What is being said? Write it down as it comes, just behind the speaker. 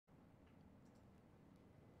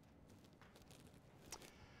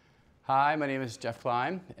Hi, my name is Jeff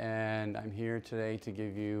Klein, and I'm here today to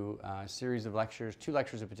give you a series of lectures, two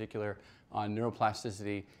lectures in particular, on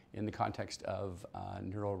neuroplasticity in the context of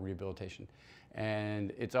neurorehabilitation.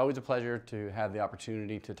 And it's always a pleasure to have the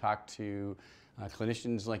opportunity to talk to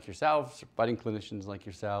clinicians like yourselves, budding clinicians like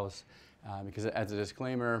yourselves, because as a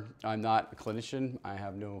disclaimer, I'm not a clinician. I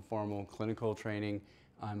have no formal clinical training.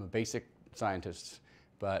 I'm a basic scientist.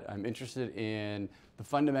 But I'm interested in the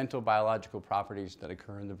fundamental biological properties that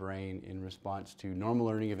occur in the brain in response to normal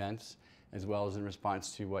learning events, as well as in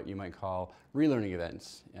response to what you might call relearning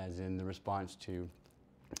events, as in the response to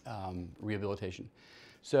rehabilitation.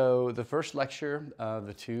 So the first lecture of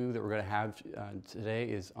the two that we're going to have today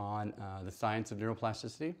is on the science of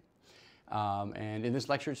neuroplasticity. And in this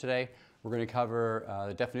lecture today, we're going to cover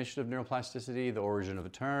the definition of neuroplasticity, the origin of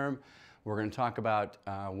the term. We're going to talk about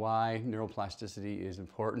why neuroplasticity is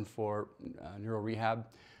important for neural rehab.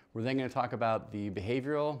 We're then going to talk about the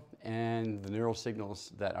behavioral and the neural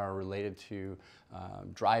signals that are related to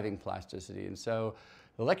driving plasticity. And so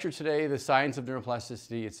the lecture today, the science of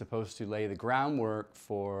neuroplasticity, is supposed to lay the groundwork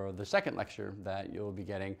for the second lecture that you'll be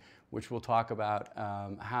getting, which will talk about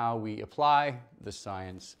how we apply the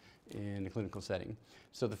science in a clinical setting.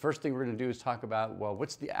 So the first thing we're going to do is talk about, well,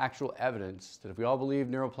 what's the actual evidence that if we all believe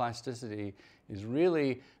neuroplasticity is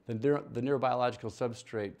really the neurobiological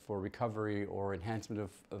substrate for recovery or enhancement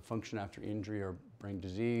of function after injury or brain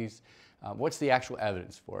disease, what's the actual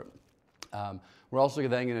evidence for it? We're also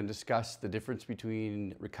then going to discuss the difference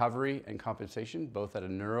between recovery and compensation, both at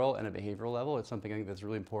a neural and a behavioral level. It's something I think that's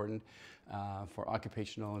really important for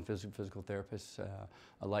occupational and physical therapists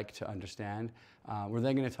alike to understand. We're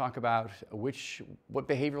then going to talk about what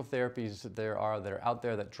behavioral therapies there are that are out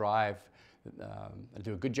there that drive,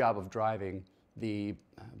 do a good job of driving the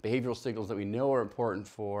behavioral signals that we know are important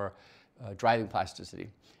for driving plasticity.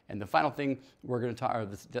 And the final thing we're going to talk, or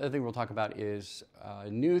the other thing we'll talk about is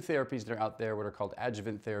new therapies that are out there, what are called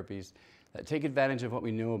adjuvant therapies, that take advantage of what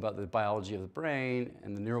we know about the biology of the brain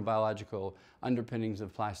and the neurobiological underpinnings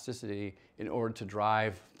of plasticity in order to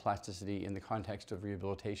drive plasticity in the context of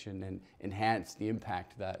rehabilitation and enhance the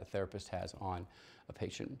impact that a therapist has on a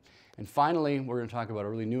patient. And finally, we're going to talk about a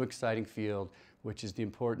really new exciting field, which is the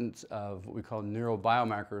importance of what we call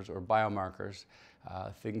neurobiomarkers or biomarkers,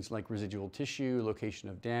 things like residual tissue, location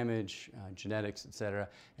of damage, genetics, et cetera,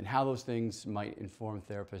 and how those things might inform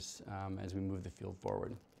therapists as we move the field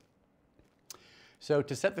forward. So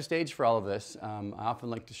to set the stage for all of this, I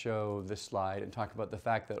often like to show this slide and talk about the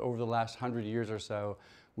fact that over the last 100 years or so,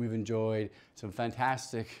 we've enjoyed some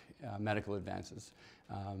fantastic medical advances.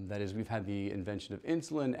 That is, we've had the invention of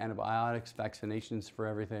insulin, antibiotics, vaccinations for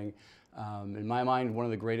everything. In my mind, one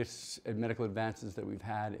of the greatest medical advances that we've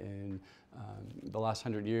had in the last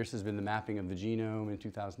 100 years has been the mapping of the genome in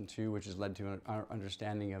 2002, which has led to an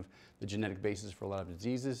understanding of the genetic basis for a lot of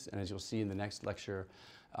diseases. And as you'll see in the next lecture,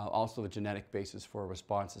 also the genetic basis for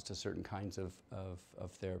responses to certain kinds of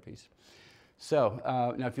therapies. So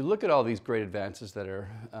now if you look at all these great advances that are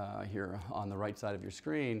here on the right side of your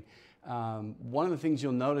screen, one of the things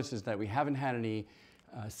you'll notice is that we haven't had any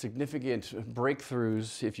significant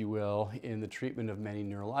breakthroughs, if you will, in the treatment of many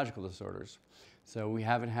neurological disorders. So we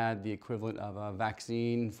haven't had the equivalent of a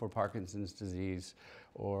vaccine for Parkinson's disease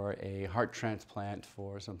or a heart transplant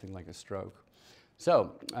for something like a stroke.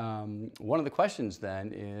 So one of the questions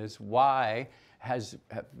then is, why have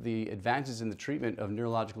the advances in the treatment of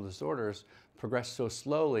neurological disorders progressed so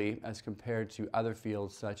slowly as compared to other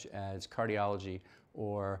fields such as cardiology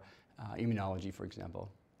or immunology, for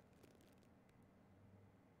example?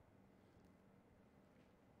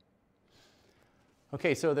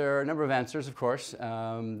 Okay, so there are a number of answers, of course.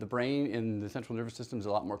 The brain in the central nervous system is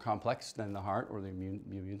a lot more complex than the heart or the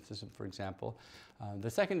immune system, for example. The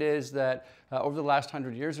second is that over the last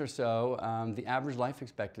 100 years or so, the average life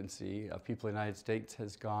expectancy of people in the United States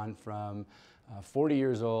has gone from 40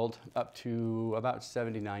 years old up to about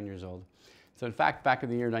 79 years old. So in fact, back in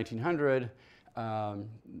the year 1900,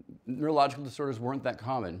 neurological disorders weren't that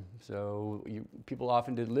common. So people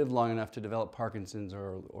often did live long enough to develop Parkinson's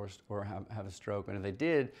or have a stroke. And if they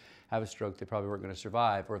did have a stroke, they probably weren't going to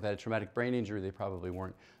survive. Or if they had a traumatic brain injury, they probably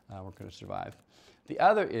weren't going to survive. The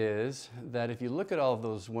other is that if you look at all of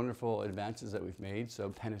those wonderful advances that we've made, so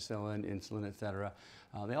penicillin, insulin, et cetera,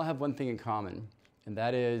 they all have one thing in common, and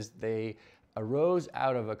that is they arose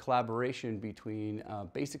out of a collaboration between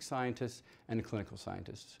basic scientists and clinical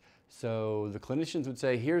scientists. So the clinicians would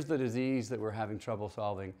say, here's the disease that we're having trouble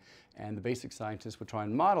solving, and the basic scientists would try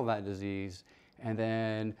and model that disease and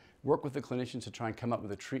then work with the clinicians to try and come up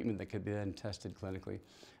with a treatment that could be then tested clinically.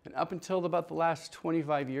 And up until about the last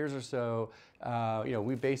 25 years or so,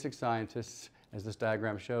 we basic scientists as this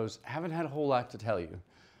diagram shows, haven't had a whole lot to tell you.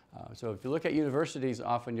 So if you look at universities,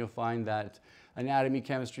 often you'll find that anatomy,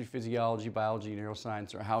 chemistry, physiology, biology,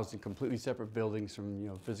 neuroscience are housed in completely separate buildings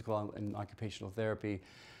from physical and occupational therapy,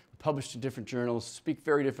 published in different journals, speak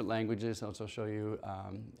very different languages, I'll show you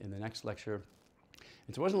in the next lecture.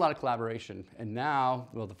 And so there wasn't a lot of collaboration. And now,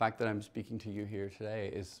 well, the fact that I'm speaking to you here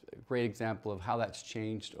today is a great example of how that's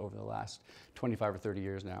changed over the last 25 or 30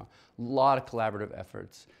 years now. A lot of collaborative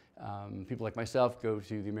efforts. People like myself go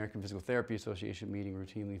to the American Physical Therapy Association meeting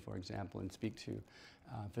routinely, for example, and speak to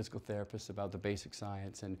physical therapists about the basic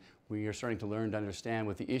science. And we are starting to learn to understand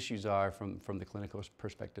what the issues are from the clinical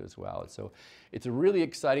perspective as well. And so it's a really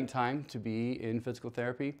exciting time to be in physical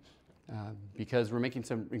therapy because we're making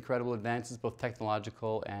some incredible advances, both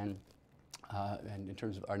technological and in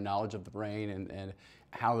terms of our knowledge of the brain and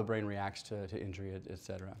how the brain reacts to injury, et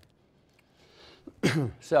cetera.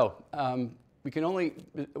 So,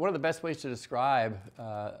 one of the best ways to describe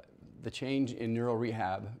the change in neural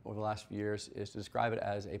rehab over the last few years is to describe it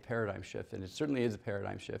as a paradigm shift, and it certainly is a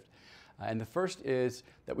paradigm shift. And the first is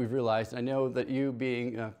that we've realized, and I know that you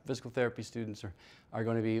being physical therapy students are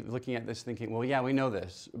going to be looking at this thinking, well, yeah, we know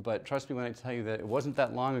this, but trust me when I tell you that it wasn't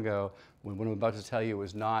that long ago when what I'm about to tell you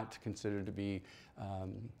was not considered to be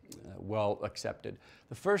well accepted.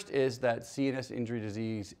 The first is that CNS injury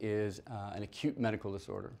disease is an acute medical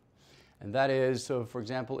disorder. And that is, so for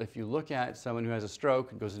example, if you look at someone who has a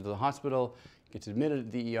stroke and goes into the hospital, gets admitted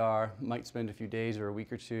at the ER, might spend a few days or a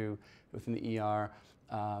week or two within the ER,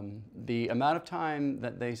 the amount of time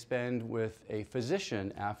that they spend with a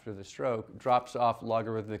physician after the stroke drops off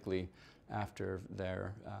logarithmically after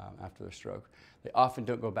their stroke. They often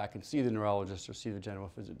don't go back and see the neurologist or see the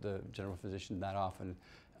general physician that often.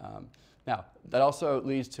 Now, that also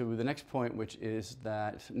leads to the next point, which is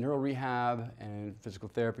that neural rehab and physical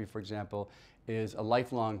therapy, for example, is a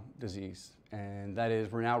lifelong disease. And that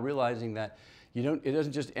is, we're now realizing that it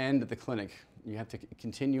doesn't just end at the clinic. You have to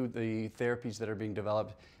continue the therapies that are being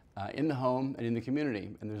developed in the home and in the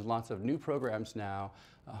community. And there's lots of new programs now,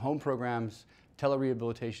 home programs,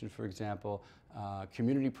 telerehabilitation, for example,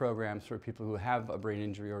 community programs for people who have a brain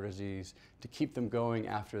injury or disease to keep them going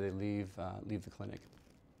after they leave the clinic.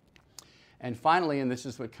 And finally, and this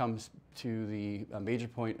is what comes to the major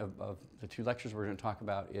point of the two lectures we're going to talk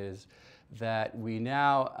about, is that we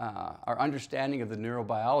now, our understanding of the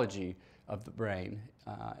neurobiology of the brain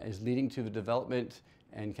is leading to the development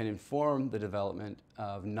and can inform the development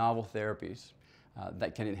of novel therapies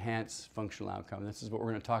that can enhance functional outcome. This is what we're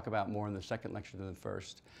going to talk about more in the second lecture than the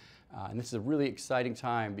first. And this is a really exciting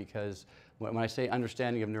time because when I say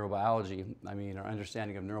understanding of neurobiology, I mean our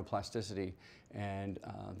understanding of neuroplasticity and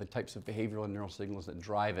the types of behavioral and neural signals that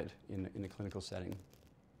drive it in the clinical setting.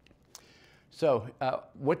 So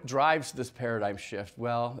what drives this paradigm shift?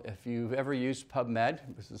 Well, if you've ever used PubMed,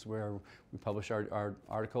 this is where we publish our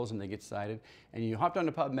articles and they get cited, and you hopped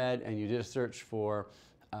onto PubMed and you did a search for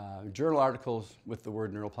journal articles with the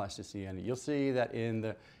word neuroplasticity in it, you'll see that in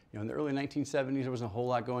the early 1970s, there wasn't a whole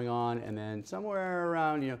lot going on, and then somewhere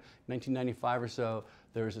around 1995 or so,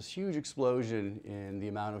 there was this huge explosion in the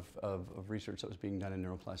amount of research that was being done in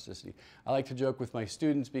neuroplasticity. I like to joke with my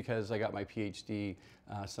students because I got my PhD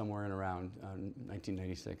somewhere in around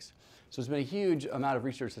 1996. So there's been a huge amount of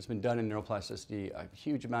research that's been done in neuroplasticity, a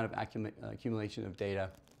huge amount of accumulation of data.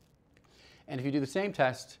 And if you do the same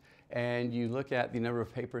test, and you look at the number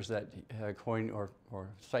of papers that coin or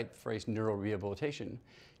cite the phrase neurorehabilitation,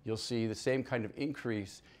 you'll see the same kind of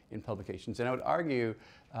increase in publications. And I would argue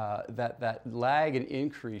that lag and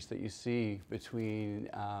increase that you see between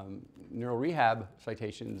neural rehab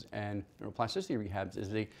citations and neuroplasticity rehabs is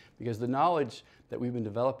because the knowledge that we've been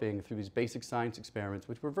developing through these basic science experiments,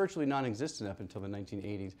 which were virtually non-existent up until the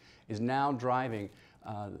 1980s, is now driving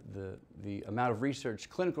the amount of research,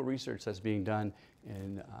 clinical research that's being done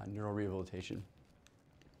in neurorehabilitation.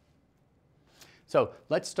 So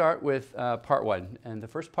let's start with part one. And the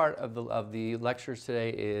first part of the lectures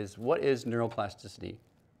today is, what is neuroplasticity?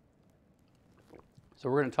 So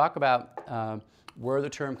we're going to talk about where the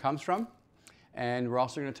term comes from. And we're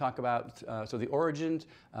also going to talk about the origins,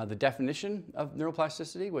 the definition of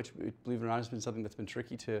neuroplasticity, which, believe it or not, has been something that's been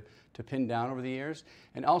tricky to pin down over the years.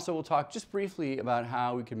 And also we'll talk just briefly about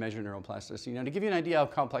how we can measure neuroplasticity. Now, to give you an idea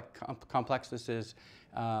how complex this is,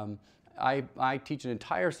 I teach an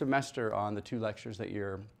entire semester on the two lectures that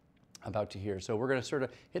you're about to hear. So we're going to sort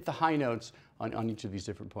of hit the high notes on each of these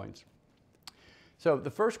different points. So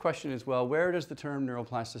the first question is, well, where does the term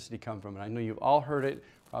neuroplasticity come from? And I know you've all heard it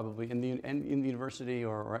probably in the university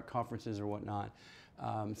or at conferences or whatnot.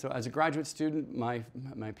 So as a graduate student, my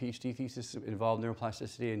PhD thesis involved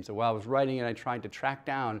neuroplasticity, and so while I was writing it, I tried to track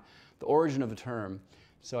down the origin of the term.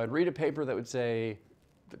 So I'd read a paper that would say,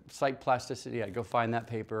 cite plasticity, I'd go find that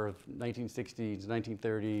paper, 1960s,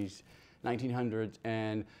 1930s, 1900s,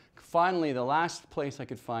 and finally the last place I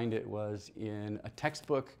could find it was in a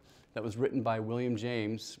textbook that was written by William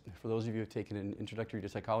James. For those of you who have taken an introductory to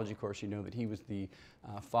psychology course, you know that he was the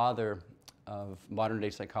father of modern day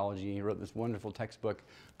psychology. He wrote this wonderful textbook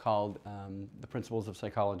called The Principles of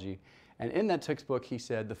Psychology. And in that textbook he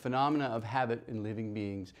said the phenomena of habit in living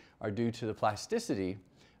beings are due to the plasticity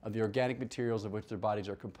of the organic materials of which their bodies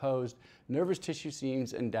are composed. Nervous tissue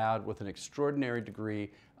seems endowed with an extraordinary degree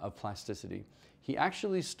of plasticity. He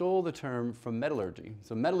actually stole the term from metallurgy.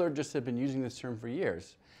 So metallurgists have been using this term for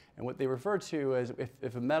years. And what they refer to as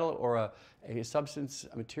if a metal or a substance,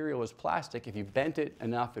 a material is plastic, if you bent it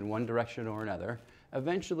enough in one direction or another,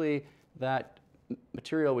 eventually that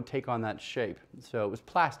material would take on that shape. So it was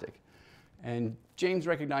plastic. And James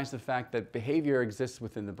recognized the fact that behavior exists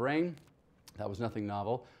within the brain. That was nothing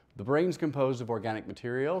novel. The brain's composed of organic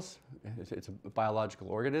materials. It's a biological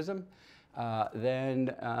organism.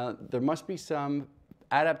 Then there must be some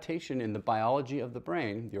adaptation in the biology of the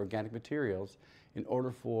brain, the organic materials, in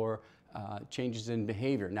order for changes in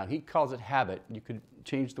behavior. Now, he calls it habit. You could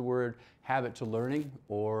change the word habit to learning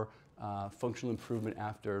or functional improvement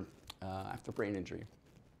after brain injury.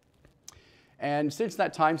 And since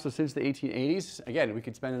that time, so since the 1880s, again, we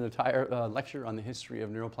could spend an entire lecture on the history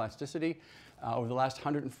of neuroplasticity. Over the last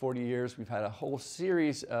 140 years, we've had a whole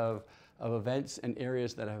series of events and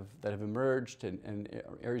areas that have emerged and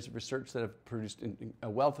areas of research that have produced a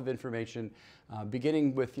wealth of information,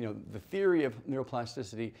 beginning with the theory of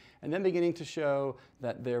neuroplasticity, and then beginning to show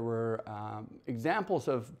that there were examples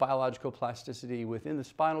of biological plasticity within the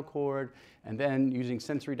spinal cord, and then using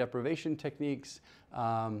sensory deprivation techniques,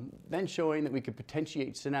 then showing that we could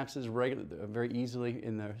potentiate synapses very easily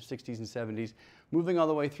in the 60s and 70s, moving all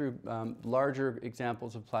the way through larger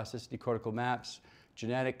examples of plasticity, cortical maps,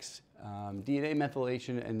 genetics, DNA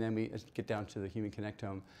methylation, and then we get down to the human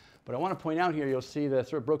connectome. But I want to point out here, you'll see the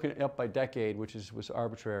sort of broken up by decade, which was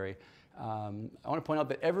arbitrary. I want to point out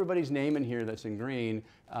that everybody's name in here that's in green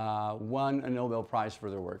won a Nobel Prize for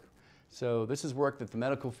their work. So this is work that the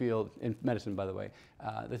medical field, in medicine by the way,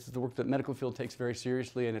 this is the work that the medical field takes very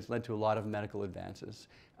seriously, and it's led to a lot of medical advances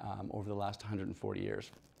over the last 140 years.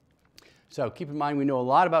 So keep in mind, we know a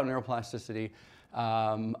lot about neuroplasticity.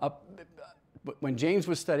 When James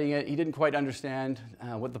was studying it, he didn't quite understand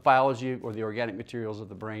what the biology or the organic materials of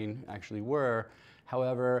the brain actually were.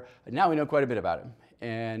 However, now we know quite a bit about it.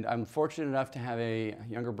 And I'm fortunate enough to have a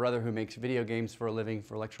younger brother who makes video games for a living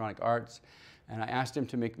for Electronic Arts. And I asked him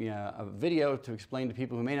to make me a video to explain to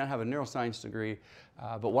people who may not have a neuroscience degree,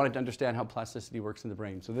 but wanted to understand how plasticity works in the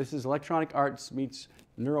brain. So this is Electronic Arts meets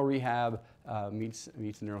neurorehab meets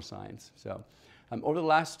neuroscience. So over the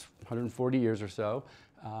last 140 years or so,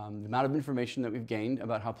 the amount of information that we've gained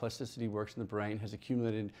about how plasticity works in the brain has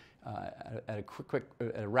accumulated at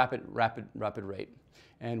a rapid rate.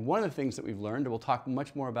 And one of the things that we've learned, and we'll talk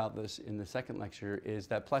much more about this in the second lecture, is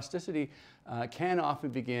that plasticity can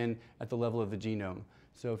often begin at the level of the genome.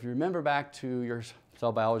 So if you remember back to your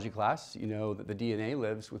cell biology class, you know that the DNA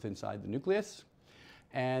lives inside the nucleus.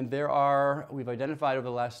 And we've identified over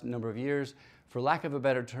the last number of years, for lack of a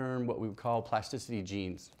better term, what we would call plasticity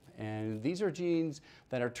genes. And these are genes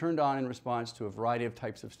that are turned on in response to a variety of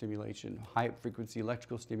types of stimulation: high-frequency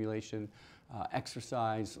electrical stimulation,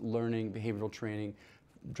 exercise, learning, behavioral training,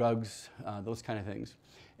 drugs, those kind of things.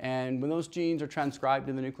 And when those genes are transcribed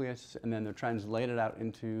in the nucleus and then they're translated out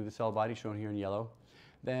into the cell body, shown here in yellow,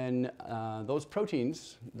 then those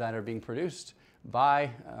proteins that are being produced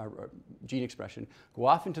by gene expression go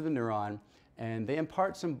off into the neuron, and they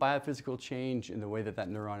impart some biophysical change in the way that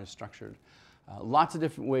neuron is structured. Lots of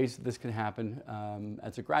different ways that this can happen.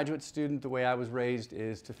 As a graduate student, the way I was raised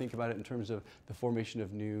is to think about it in terms of the formation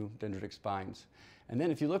of new dendritic spines. And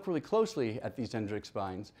then if you look really closely at these dendritic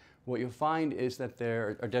spines, what you'll find is that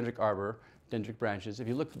there are dendritic arbor, dendritic branches. If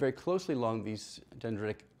you look very closely along these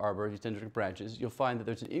dendritic arbor, these dendritic branches, you'll find that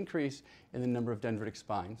there's an increase in the number of dendritic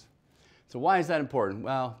spines. So why is that important?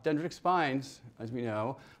 Well, dendritic spines, as we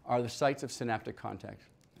know, are the sites of synaptic contact.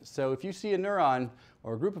 So if you see a neuron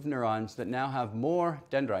or a group of neurons that now have more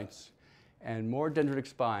dendrites and more dendritic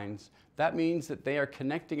spines, that means that they are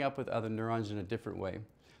connecting up with other neurons in a different way.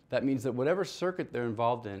 That means that whatever circuit they're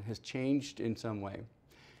involved in has changed in some way.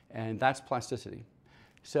 And that's plasticity.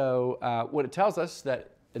 So what it tells us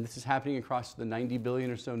that and this is happening across the 90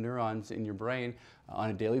 billion or so neurons in your brain on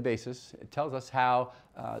a daily basis. It tells us how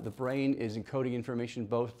the brain is encoding information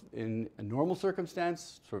both in a normal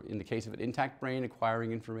circumstance, sort of in the case of an intact brain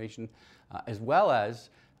acquiring information, as well as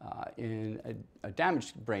in a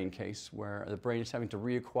damaged brain case where the brain is having to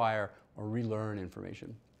reacquire or relearn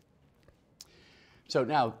information. So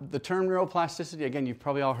now, the term neuroplasticity, again, you've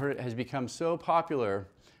probably all heard it, has become so popular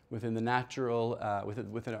within the natural,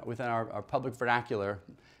 within our public vernacular,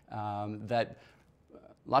 that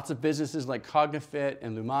lots of businesses like Cognifit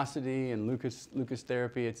and Lumosity and Lucas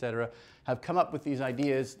Therapy, et cetera, have come up with these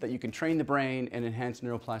ideas that you can train the brain and enhance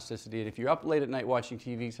neuroplasticity. And if you're up late at night watching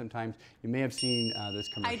TV sometimes, you may have seen this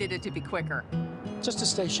commercial. I did it to be quicker. Just to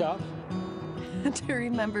stay sharp. To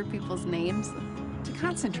remember people's names. To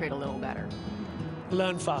concentrate a little better.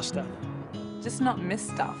 Learn faster. Just not miss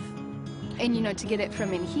stuff. And you know, to get it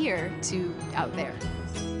from in here to out there.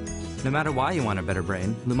 No matter why you want a better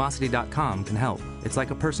brain, Lumosity.com can help. It's like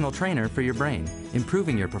a personal trainer for your brain,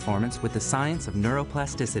 improving your performance with the science of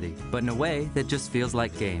neuroplasticity, but in a way that just feels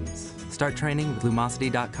like games. Start training with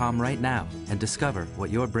Lumosity.com right now and discover what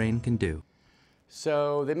your brain can do.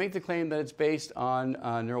 So they make the claim that it's based on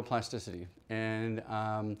neuroplasticity, and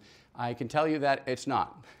I can tell you that it's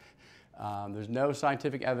not. There's no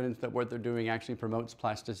scientific evidence that what they're doing actually promotes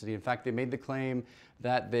plasticity. In fact, they made the claim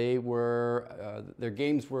that their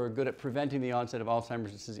games were good at preventing the onset of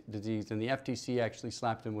Alzheimer's disease, and the FTC actually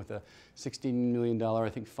slapped them with a $16 million, I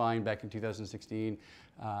think, fine back in 2016,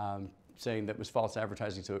 saying that was false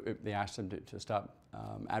advertising. So they asked them to stop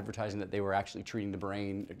advertising that they were actually treating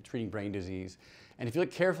brain disease. And if you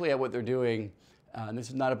look carefully at what they're doing, and this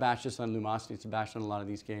is not a bash just on Lumosity, it's a bash on a lot of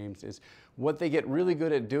these games, is what they get really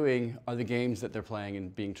good at doing are the games that they're playing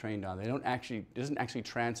and being trained on. It doesn't actually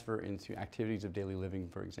transfer into activities of daily living,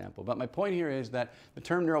 for example. But my point here is that the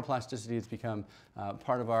term neuroplasticity has become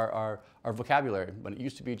part of our vocabulary. When it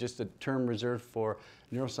used to be just a term reserved for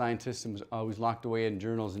neuroscientists and was always locked away in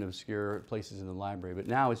journals and obscure places in the library. But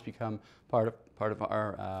now it's become part of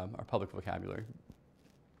our public vocabulary.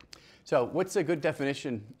 So what's a good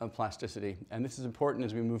definition of plasticity? And this is important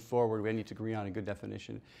as we move forward. We need to agree on a good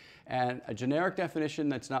definition. And a generic definition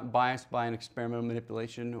that's not biased by an experimental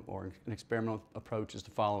manipulation or an experimental approach is the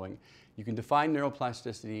following. You can define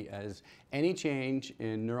neuroplasticity as any change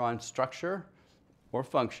in neuron structure or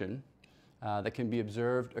function that can be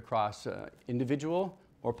observed across individual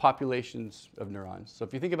or populations of neurons. So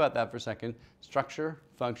if you think about that for a second, structure,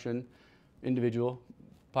 function, individual,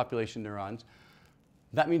 population neurons,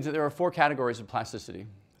 that means that there are 4 categories of plasticity.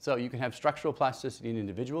 So you can have structural plasticity in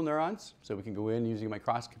individual neurons. So we can go in using a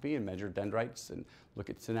microscopy and measure dendrites and look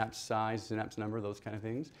at synapse size, synapse number, those kind of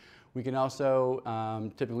things. We can also,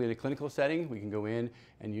 typically in a clinical setting, we can go in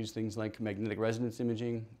and use things like magnetic resonance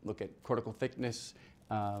imaging, look at cortical thickness,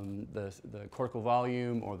 the cortical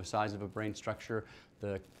volume or the size of a brain structure,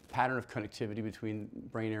 the pattern of connectivity between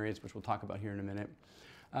brain areas, which we'll talk about here in a minute.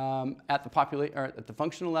 At the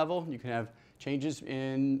functional level, you can have changes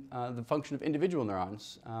in the function of individual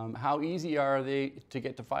neurons. How easy are they to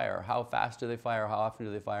get to fire? How fast do they fire? How often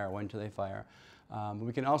do they fire? When do they fire?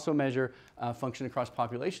 We can also measure function across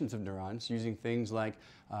populations of neurons using things like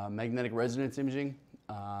magnetic resonance imaging,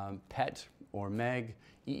 PET or MEG,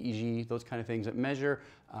 EEG, those kind of things that measure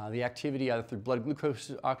the activity either through blood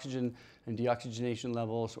glucose, oxygen, and deoxygenation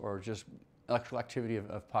levels, or just electrical activity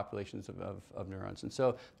of populations of neurons. And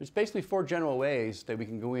so there's basically 4 general ways that we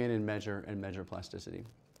can go in and measure plasticity.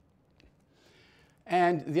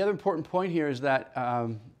 And the other important point here is that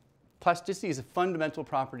plasticity is a fundamental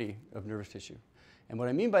property of nervous tissue. And what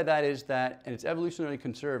I mean by that is that, and it's evolutionarily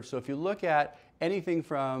conserved, so if you look at anything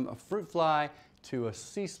from a fruit fly to a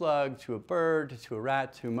sea slug to a bird to a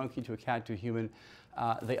rat to a monkey to a cat to a human,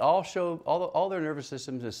 they all show, all their nervous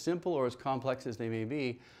systems, as simple or as complex as they may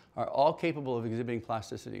be, are all capable of exhibiting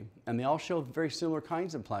plasticity. And they all show very similar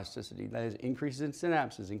kinds of plasticity, that is, increases in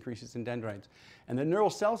synapses, increases in dendrites. And the neural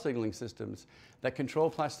cell signaling systems that control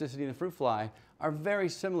plasticity in the fruit fly are very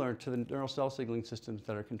similar to the neural cell signaling systems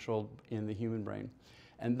that are controlled in the human brain.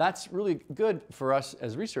 And that's really good for us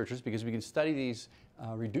as researchers because we can study these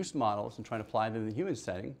reduced models and try to apply them in the human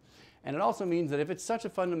setting. And it also means that if it's such a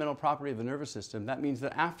fundamental property of the nervous system, that means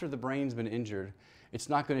that after the brain's been injured, it's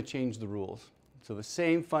not going to change the rules. So the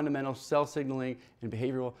same fundamental cell signaling and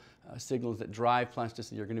behavioral signals that drive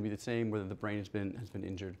plasticity are going to be the same whether the brain has been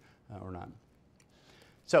injured or not.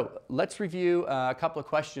 So let's review a couple of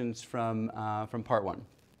questions from part 1.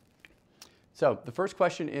 So the first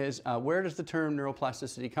question is, where does the term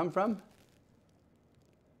neuroplasticity come from?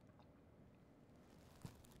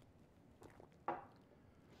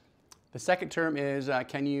 The second term is,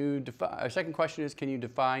 second question is, can you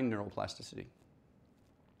define neuroplasticity?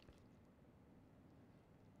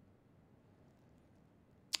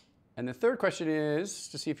 And the third question is,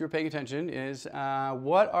 to see if you're paying attention, is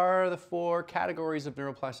what are the 4 categories of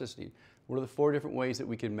neuroplasticity? What are the 4 different ways that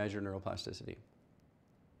we can measure neuroplasticity?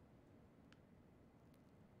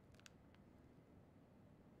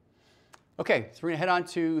 Okay, so we're going to head on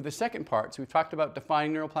to the second part. So we've talked about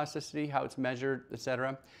defining neuroplasticity, how it's measured,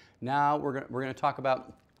 etc. Now we're going to talk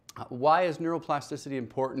about why is neuroplasticity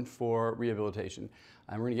important for rehabilitation.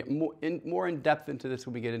 And we're going to get more in depth into this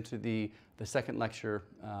when we get into the second lecture.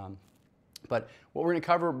 But what we're going to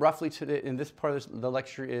cover roughly today in this part of the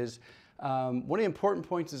lecture is one of the important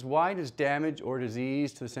points is why does damage or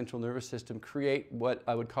disease to the central nervous system create what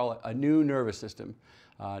I would call a new nervous system?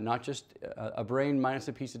 Not just a brain minus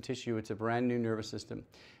a piece of tissue, it's a brand new nervous system.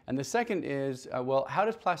 And the second is, well, how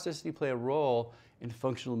does plasticity play a role in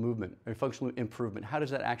functional movement or functional improvement? How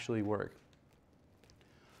does that actually work?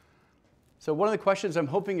 So one of the questions I'm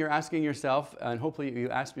hoping you're asking yourself, and hopefully you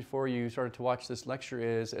asked before you started to watch this lecture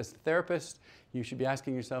is, as a therapist, you should be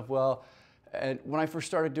asking yourself, well, and when I first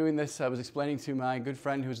started doing this, I was explaining to my good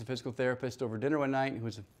friend who was a physical therapist over dinner one night, who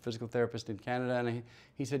was a physical therapist in Canada, and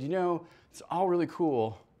he said, you know, it's all really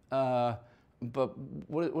cool, but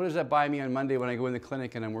what does that buy me on Monday when I go in the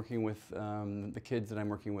clinic and I'm working with the kids that I'm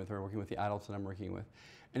working with or working with the adults that I'm working with?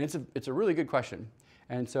 And it's a really good question.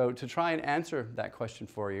 And so to try and answer that question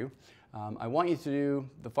for you, I want you to do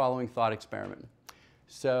the following thought experiment.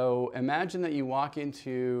 So imagine that you walk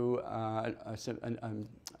into an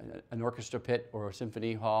orchestra pit or a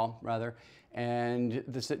symphony hall, rather, and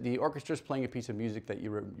the orchestra is playing a piece of music that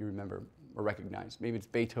you remember or recognize. Maybe it's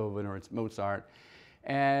Beethoven or it's Mozart.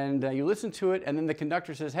 And you listen to it, and then the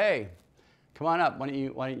conductor says, hey, come on up, why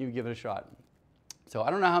don't you give it a shot? So I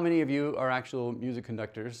don't know how many of you are actual music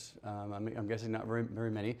conductors. I'm guessing not very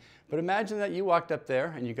many. But imagine that you walked up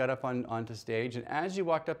there and you got up onto stage, and as you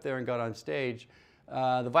walked up there and got on stage,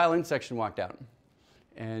 the violin section walked out.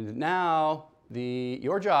 And now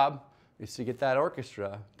your job is to get that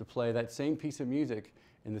orchestra to play that same piece of music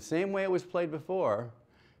in the same way it was played before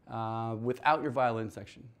without your violin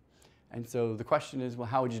section. And so the question is, well,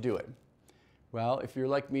 how would you do it? Well, if you're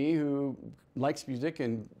like me who likes music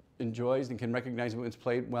and enjoys and can recognize when it's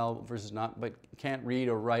played well versus not, but can't read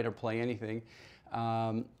or write or play anything,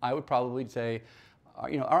 I would probably say,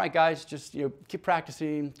 all right, guys, just keep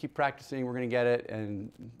practicing, we're going to get it,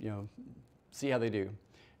 and see how they do.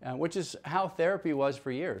 Which is how therapy was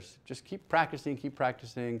for years. Just keep practicing,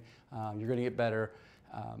 you're going to get better.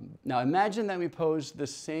 Now imagine that we pose the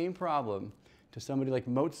same problem to somebody like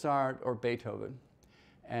Mozart or Beethoven.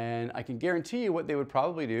 And I can guarantee you what they would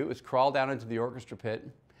probably do is crawl down into the orchestra pit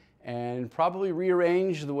and probably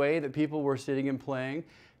rearrange the way that people were sitting and playing.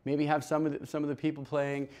 Maybe have some of the people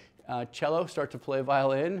playing cello start to play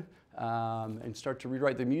violin and start to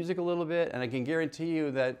rewrite the music a little bit. And I can guarantee you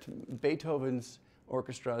that Beethoven's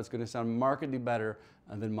orchestra is going to sound markedly better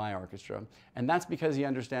than my orchestra. And that's because he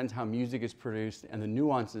understands how music is produced and the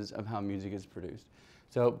nuances of how music is produced.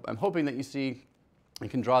 So I'm hoping that you see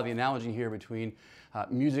and can draw the analogy here between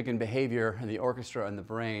music and behavior and the orchestra and the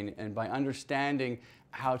brain. And by understanding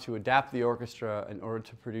how to adapt the orchestra in order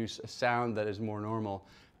to produce a sound that is more normal,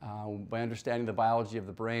 by understanding the biology of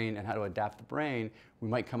the brain and how to adapt the brain, we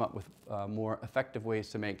might come up with more effective ways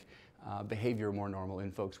to make behavior more normal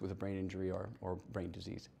in folks with a brain injury or brain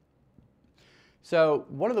disease. So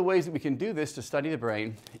one of the ways that we can do this to study the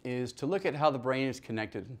brain is to look at how the brain is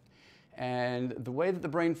connected. And the way that the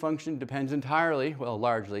brain functions depends entirely, well,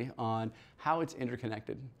 largely, on how it's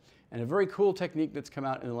interconnected. And a very cool technique that's come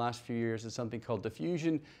out in the last few years is something called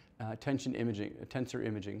diffusion tensor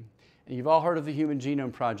imaging. And you've all heard of the Human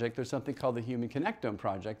Genome Project. There's something called the Human Connectome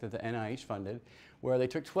Project that the NIH funded, where they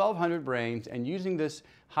took 1,200 brains, and using this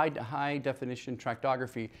high definition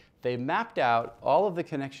tractography, they mapped out all of the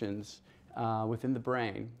connections within the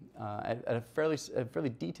brain at a fairly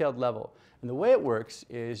detailed level. And the way it works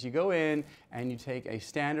is you go in and you take a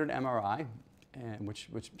standard MRI, which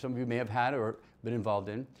some of you may have had or been involved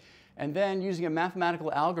in, and then using a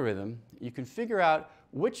mathematical algorithm, you can figure out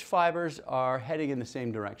which fibers are heading in the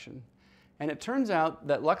same direction. And it turns out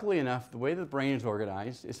that, luckily enough, the way the brain is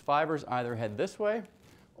organized is fibers either head this way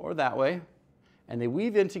or that way, and they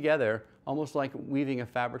weave in together, almost like weaving a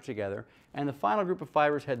fabric together, and the final group of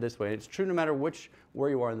fibers head this way. And it's true no matter where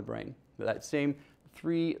you are in the brain, that same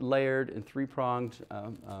three-layered and three-pronged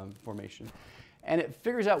formation. And it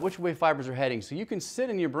figures out which way fibers are heading. So you can sit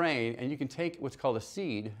in your brain and you can take what's called a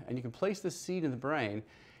seed, and you can place this seed in the brain,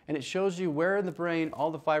 and it shows you where in the brain all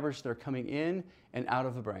the fibers that are coming in and out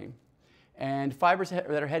of the brain. And fibers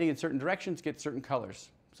that are heading in certain directions get certain colors.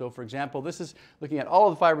 So for example, this is looking at all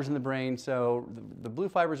of the fibers in the brain. So the blue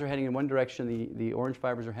fibers are heading in one direction, the orange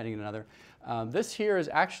fibers are heading in another. This here is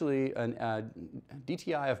actually a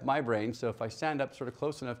DTI of my brain. So if I stand up sort of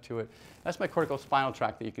close enough to it, that's my cortical spinal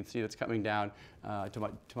tract that you can see that's coming down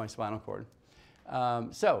to my spinal cord.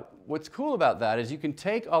 So what's cool about that is you can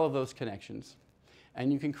take all of those connections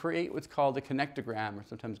and you can create what's called a connectogram, or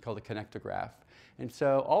sometimes called a connectograph. And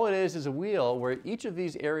so all it is a wheel where each of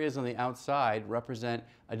these areas on the outside represent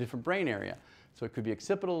a different brain area. So it could be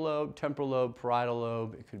occipital lobe, temporal lobe, parietal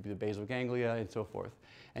lobe, it could be the basal ganglia, and so forth.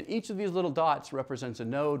 And each of these little dots represents a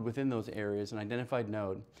node within those areas, an identified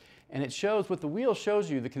node. And it shows, what the wheel shows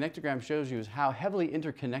you, the connectogram shows you, is how heavily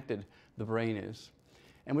interconnected the brain is.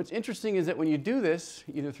 And what's interesting is that when you do this,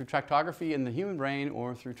 either through tractography in the human brain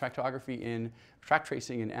or through tractography in track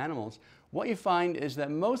tracing in animals, what you find is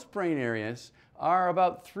that most brain areas are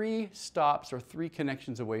about 3 stops or 3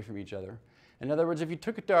 connections away from each other. In other words, if you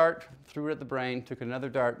took a dart, threw it at the brain, took another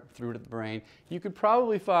dart, threw it at the brain, you could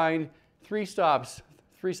probably find 3 stops,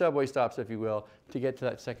 3 subway stops, if you will, to get to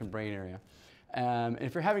that second brain area. And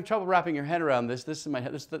if you're having trouble wrapping your head around this, this is one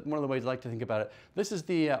of the ways I like to think about it. This is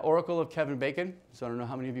the Oracle of Kevin Bacon. So I don't know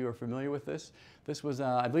how many of you are familiar with this. This was,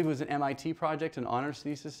 I believe it was an MIT project, an honors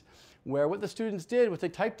thesis, where what the students did was they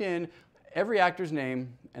typed in every actor's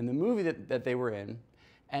name and the movie that they were in,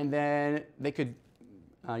 and then they could,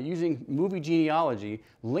 using movie genealogy,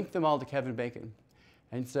 link them all to Kevin Bacon.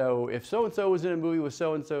 And so if so-and-so was in a movie with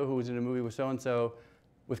so-and-so, who was in a movie with so-and-so,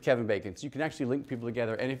 with Kevin Bacon. So you can actually link people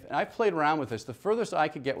together. And I played around with this. The furthest I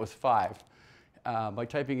could get was 5 by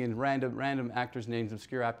typing in random actors' names,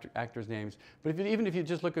 obscure actors' names. But even if you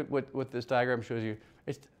just look at what this diagram shows you,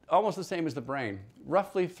 it's almost the same as the brain.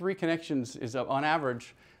 Roughly 3 connections is, on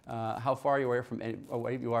average, how far you are from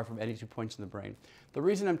any 2 points in the brain. The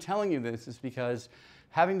reason I'm telling you this is because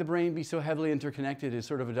having the brain be so heavily interconnected is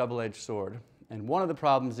sort of a double-edged sword. And one of the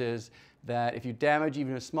problems is that if you damage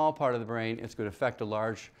even a small part of the brain, it's going to affect a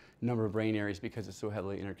large number of brain areas because it's so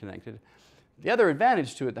heavily interconnected. The other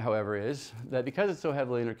advantage to it, however, is that because it's so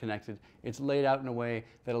heavily interconnected, it's laid out in a way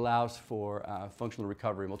that allows for functional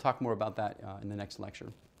recovery. And we'll talk more about that in the next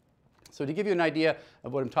lecture. So to give you an idea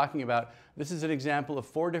of what I'm talking about, this is an example of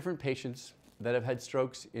 4 different patients that have had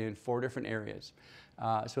strokes in 4 different areas.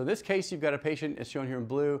 So in this case, you've got a patient, as shown here in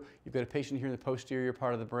blue, you've got a patient here in the posterior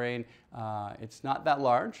part of the brain. It's not that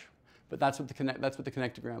large, but that's what the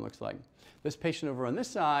connectogram looks like. This patient over on this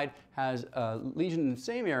side has a lesion in the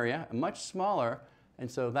same area, much smaller,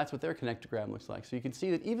 and so that's what their connectogram looks like. So you can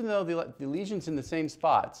see that even though the lesion's in the same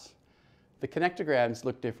spots, the connectograms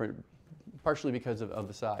look different, partially because of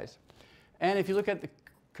the size. And if you look at the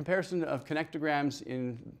comparison of connectograms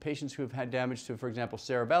in patients who have had damage to, for example,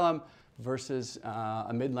 cerebellum versus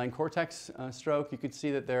a midline cortex stroke, you can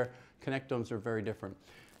see that their connectomes are very different.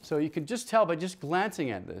 So you can just tell by just glancing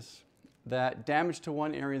at this that damage to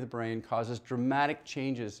one area of the brain causes dramatic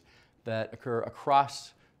changes that occur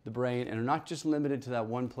across the brain and are not just limited to that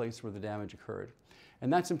one place where the damage occurred.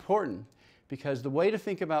 And that's important because the way to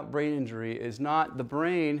think about brain injury is not the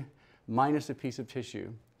brain minus a piece of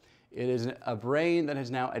tissue. It is a brain that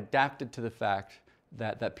has now adapted to the fact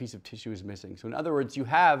that that piece of tissue is missing. So in other words, you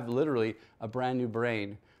have literally a brand new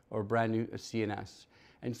brain or a brand new CNS.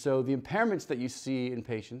 And so the impairments that you see in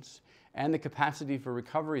patients and the capacity for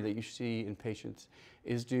recovery that you see in patients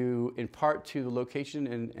is due in part to the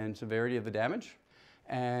location and severity of the damage.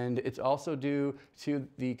 And it's also due to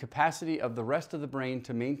the capacity of the rest of the brain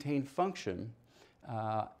to maintain function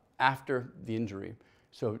after the injury.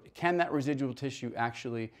 So can that residual tissue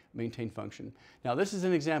actually maintain function? Now this is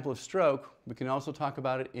an example of stroke. We can also talk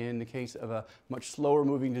about it in the case of a much slower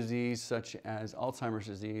moving disease such as Alzheimer's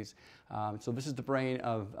disease. So this is the brain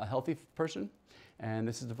of a healthy person, and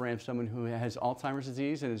this is the brain of someone who has Alzheimer's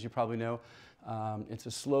disease. And as you probably know, it's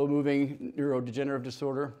a slow moving neurodegenerative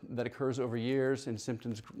disorder that occurs over years, and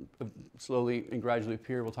symptoms slowly and gradually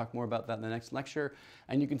appear. We'll talk more about that in the next lecture.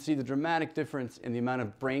 And you can see the dramatic difference in the amount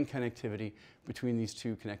of brain connectivity between these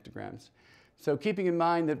 2 connectograms. So keeping in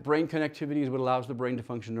mind that brain connectivity is what allows the brain to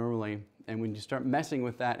function normally, and when you start messing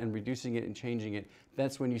with that and reducing it and changing it,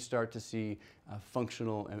 that's when you start to see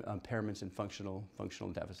functional impairments and functional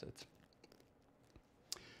deficits.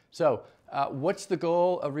 So what's the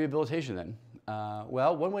goal of rehabilitation then?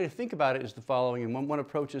 Well, one way to think about it is the following, and one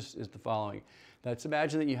approach is the following. Let's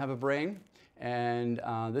imagine that you have a brain, and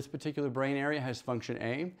this particular brain area has function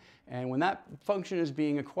A, and when that function is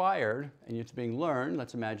being acquired and it's being learned,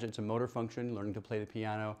 let's imagine it's a motor function, learning to play the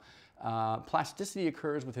piano, plasticity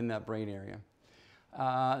occurs within that brain area.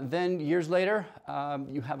 Then years later,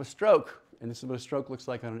 you have a stroke, And this is what a stroke looks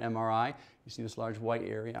like on an MRI. You see this large white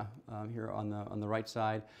area here on the right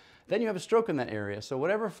side. Then you have a stroke in that area. So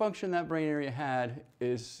whatever function that brain area had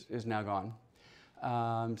is now gone.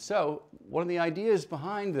 So one of the ideas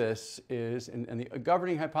behind this is, and the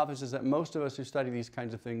governing hypothesis that most of us who study these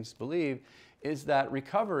kinds of things believe, is that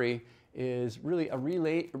recovery is really a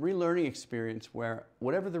relearning experience where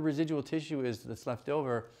whatever the residual tissue is that's left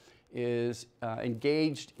over is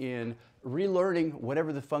engaged in relearning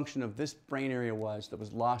whatever the function of this brain area was that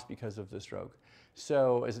was lost because of the stroke.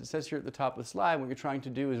 So as it says here at the top of the slide, what you're trying to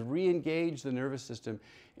do is re-engage the nervous system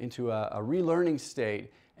into a relearning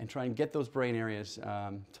state and try and get those brain areas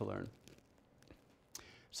to learn.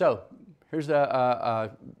 So here's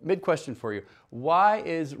a mid-question for you. Why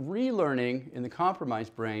is relearning in the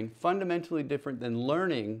compromised brain fundamentally different than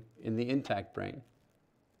learning in the intact brain?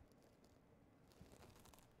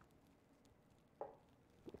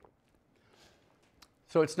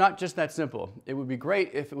 So it's not just that simple. It would be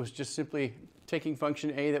great if it was just simply taking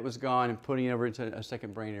function A that was gone and putting it over into a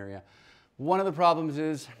second brain area. One of the problems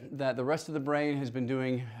is that the rest of the brain has been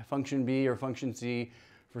doing function B or function C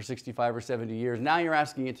for 65 or 70 years. Now you're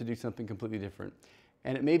asking it to do something completely different.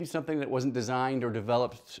 And it may be something that wasn't designed or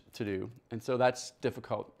developed to do. And so that's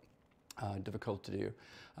difficult to do.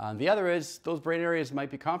 The other is those brain areas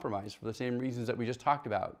might be compromised for the same reasons that we just talked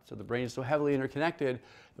about. So the brain is so heavily interconnected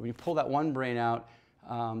that when you pull that one brain out,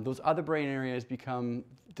 those other brain areas become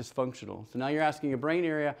dysfunctional. So now you're asking a brain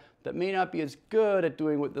area that may not be as good at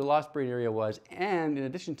doing what the lost brain area was, and in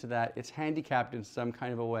addition to that, it's handicapped in some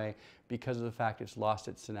kind of a way because of the fact it's lost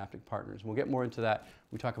its synaptic partners. We'll get more into that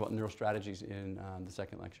when we talk about neural strategies in the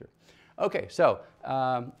second lecture. Okay, so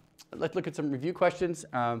let's look at some review questions.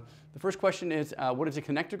 The first question is, what is a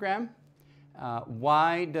connectogram?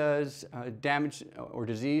 Why does damage or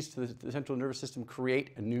disease to the central nervous system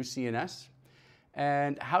create a new CNS?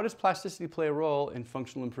 And how does plasticity play a role in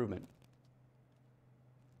functional improvement?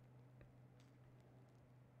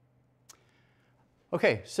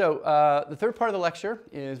 Okay, so the third part of the lecture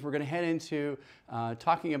is we're going to head into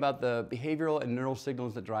talking about the behavioral and neural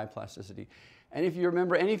signals that drive plasticity. And if you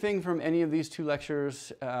remember anything from any of these two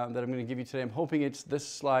lectures that I'm going to give you today, I'm hoping it's this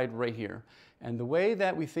slide right here. And the way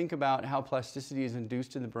that we think about how plasticity is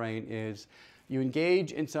induced in the brain is you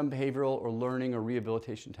engage in some behavioral or learning or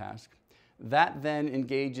rehabilitation task. That then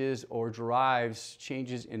engages or drives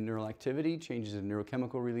changes in neural activity, changes in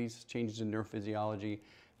neurochemical release, changes in neurophysiology,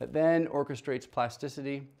 that then orchestrates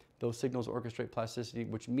plasticity. Those signals orchestrate plasticity,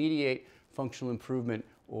 which mediate functional improvement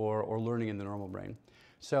or learning in the normal brain.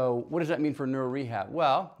 So what does that mean for neurorehab?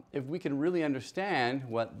 Well, if we can really understand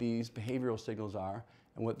what these behavioral signals are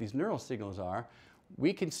and what these neural signals are,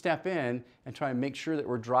 we can step in and try and make sure that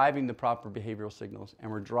we're driving the proper behavioral signals and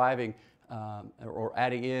we're driving or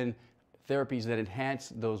adding in therapies that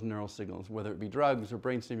enhance those neural signals, whether it be drugs or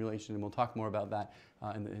brain stimulation, and we'll talk more about that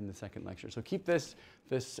in the second lecture. So keep this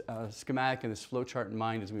schematic and this flow chart in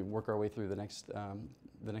mind as we work our way through the next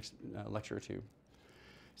lecture or two.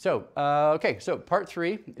 So, okay, so part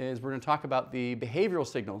 3 is we're going to talk about the behavioral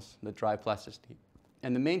signals that drive plasticity.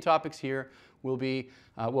 And the main topics here will be,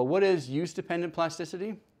 well, what is use-dependent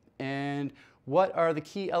plasticity? And what are the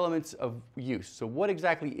key elements of use? So what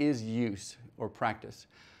exactly is use or practice?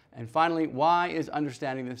 And finally, why is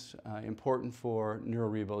understanding this important for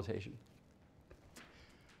neurorehabilitation?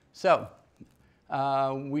 So,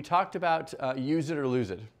 we talked about use it or lose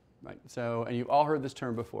it, right? So, and you've all heard this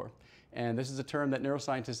term before. And this is a term that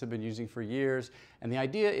neuroscientists have been using for years. And the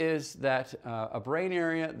idea is that a brain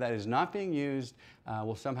area that is not being used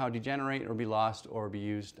will somehow degenerate or be lost or be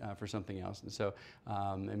used for something else. And so,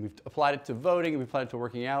 and we've applied it to voting, we've applied it to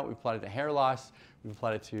working out, we've applied it to hair loss, we've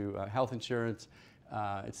applied it to health insurance,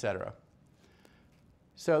 etc.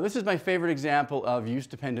 So this is my favorite example of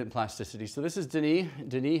use-dependent plasticity. So this is Denis.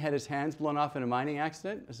 Denis had his hands blown off in a mining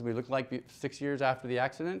accident. This is what he looked like 6 years after the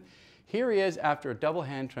accident. Here he is after a double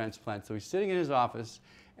hand transplant. So he's sitting in his office,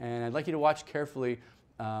 and I'd like you to watch carefully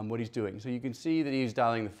what he's doing. So you can see that he's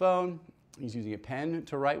dialing the phone. He's using a pen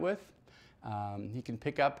to write with. He can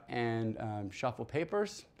pick up and shuffle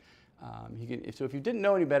papers. So if you didn't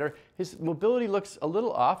know any better, his mobility looks a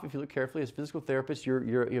little off. If you look carefully, as a physical therapist,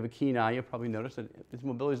 you have a keen eye. You'll probably notice that his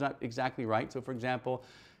mobility is not exactly right. So for example,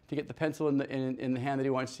 to get the pencil in the hand that he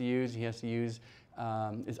wants to use, he has to use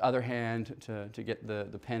his other hand to get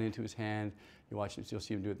the pen into his hand. You watch him, you'll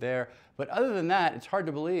see him do it there. But other than that, it's hard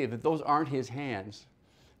to believe that those aren't his hands,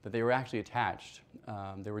 that they were actually attached.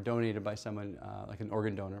 They were donated by someone, like an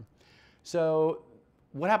organ donor. So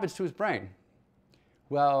what happens to his brain?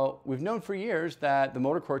 Well, we've known for years that the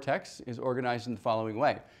motor cortex is organized in the following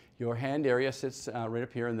way. Your hand area sits right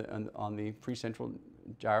up here on the precentral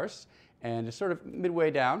gyrus, and just sort of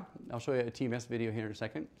midway down. I'll show you a TMS video here in a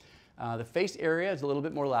second. The face area is a little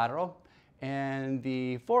bit more lateral, and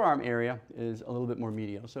the forearm area is a little bit more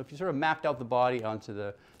medial. So if you sort of mapped out the body onto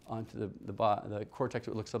the cortex,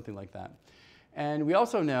 it would look something like that. And we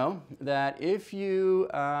also know that if you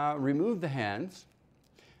remove the hands,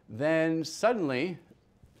 then suddenly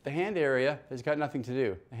the hand area has got nothing to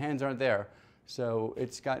do. The hands aren't there. So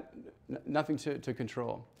it's got nothing to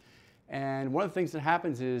control. And one of the things that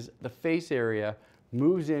happens is the face area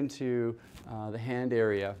moves into the hand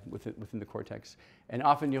area within the cortex. And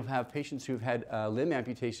often you'll have patients who've had limb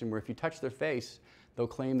amputation where if you touch their face, they'll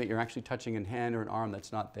claim that you're actually touching a hand or an arm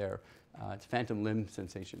that's not there. It's phantom limb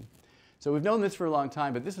sensation. So we've known this for a long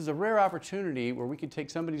time, but this is a rare opportunity where we could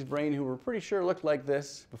take somebody's brain who we're pretty sure looked like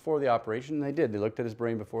this before the operation, and they did. They looked at his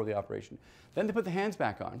brain before the operation. Then they put the hands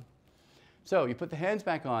back on. So you put the hands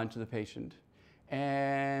back on to the patient,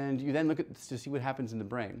 and you then look to see what happens in the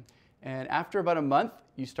brain. And after about a month,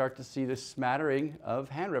 you start to see this smattering of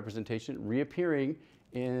hand representation reappearing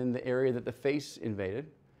in the area that the face invaded.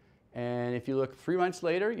 And if you look 3 months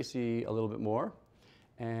later, you see a little bit more.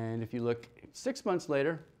 And if you look 6 months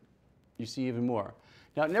later, you see even more.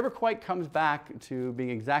 Now, it never quite comes back to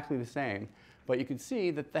being exactly the same, but you can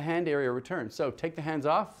see that the hand area returns. So take the hands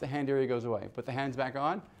off, the hand area goes away. Put the hands back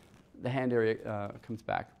on, the hand area comes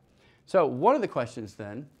back. So one of the questions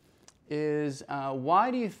then is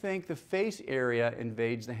why do you think the face area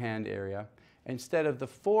invades the hand area instead of the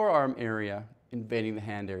forearm area invading the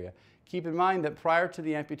hand area? Keep in mind that prior to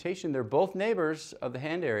the amputation, they're both neighbors of the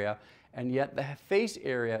hand area, and yet the face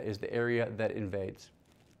area is the area that invades.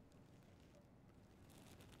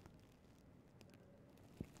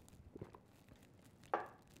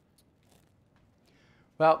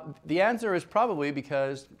 Well, the answer is probably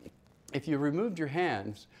because if you removed your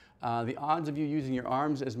hands, the odds of you using your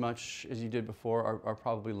arms as much as you did before are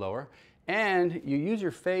probably lower. And you use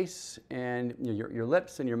your face and your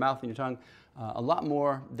lips and your mouth and your tongue a lot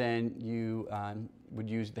more than you would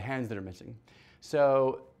use the hands that are missing.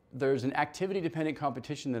 So there's an activity-dependent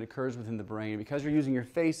competition that occurs within the brain. Because you're using your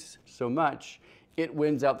face so much, it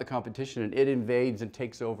wins out the competition and it invades and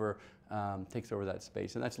takes over that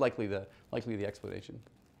space. And that's likely the explanation.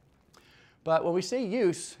 But when we say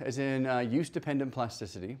use, as in use-dependent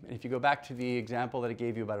plasticity, and if you go back to the example that I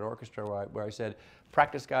gave you about an orchestra where I said,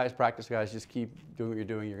 practice guys, just keep doing what you're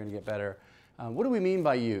doing, you're going to get better. What do we mean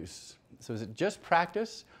by use? So is it just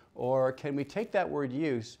practice, or can we take that word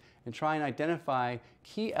use and try and identify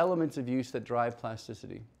key elements of use that drive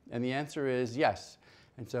plasticity? And the answer is yes.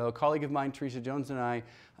 And so a colleague of mine, Teresa Jones, and I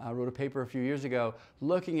wrote a paper a few years ago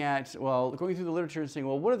looking at, well, going through the literature and saying,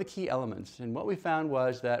 well, what are the key elements? And what we found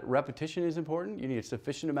was that repetition is important. You need a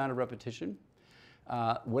sufficient amount of repetition.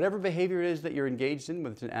 Whatever behavior it is that you're engaged in,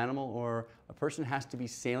 whether it's an animal or a person, has to be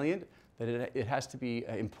salient, that it has to be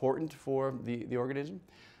important for the organism.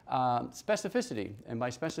 Specificity, and by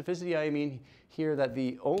specificity I mean here that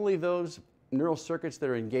only those neural circuits that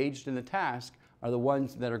are engaged in the task are the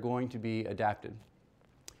ones that are going to be adapted.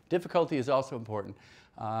 Difficulty is also important.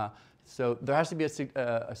 So there has to be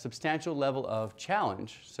a substantial level of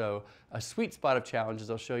challenge. So a sweet spot of challenges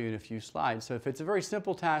I'll show you in a few slides. So if it's a very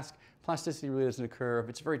simple task, plasticity really doesn't occur. If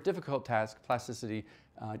it's a very difficult task, plasticity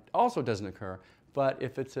also doesn't occur. But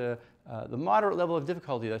if it's the moderate level of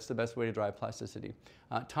difficulty, that's the best way to drive plasticity.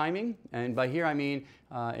 Timing, and by here I mean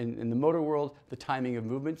in the motor world, the timing of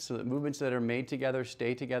movements, so that movements that are made together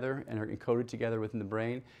stay together and are encoded together within the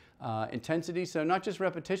brain. Intensity, so not just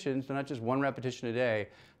repetitions, so not just one repetition a day,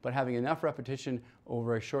 but having enough repetition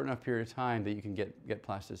over a short enough period of time that you can get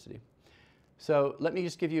plasticity. So let me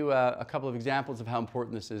just give you a couple of examples of how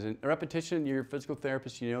important this is. In repetition, you're a physical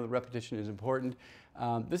therapist, you know that repetition is important.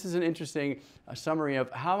 This is an interesting summary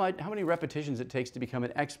of how many repetitions it takes to become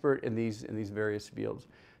an expert in these various fields.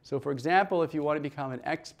 So for example, if you want to become an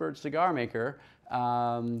expert cigar maker,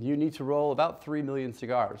 you need to roll about 3 million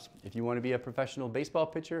cigars. If you want to be a professional baseball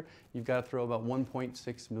pitcher, you've got to throw about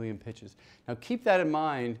 1.6 million pitches. Now keep that in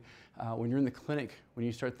mind when you're in the clinic, when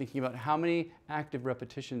you start thinking about how many active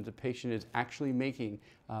repetitions a patient is actually making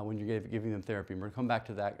when you're giving them therapy. And we're going to come back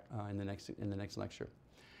to that in the next lecture.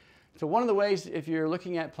 So one of the ways, if you're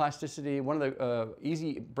looking at plasticity, one of the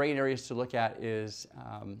easy brain areas to look at is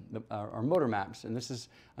our motor maps. And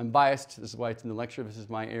I'm biased, this is why it's in the lecture, this is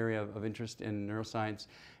my area of interest in neuroscience.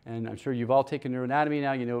 And I'm sure you've all taken neuroanatomy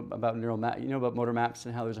now, you know about motor maps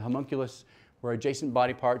and how there's a homunculus where adjacent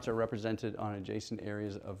body parts are represented on adjacent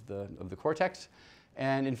areas of the cortex.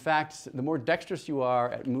 And in fact, the more dexterous you are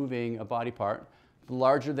at moving a body part, the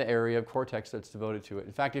larger the area of cortex that's devoted to it.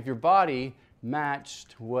 In fact, if your body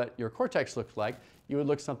matched what your cortex looked like, you would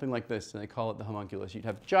look something like this, and they call it the homunculus. You'd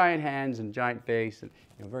have giant hands and giant face and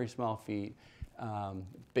very small feet,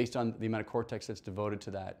 based on the amount of cortex that's devoted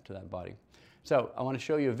to that body. So I want to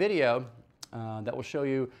show you a video that will show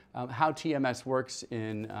you how TMS works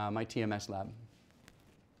in my TMS lab.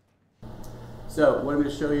 So what I'm going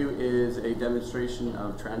to show you is a demonstration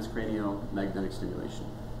of transcranial magnetic stimulation.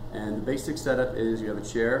 And the basic setup is you have a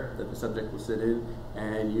chair that the subject will sit in,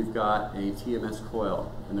 and you've got a TMS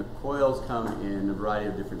coil. And the coils come in a variety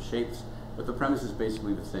of different shapes, but the premise is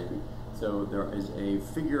basically the same. So there is a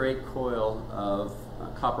figure-8 coil of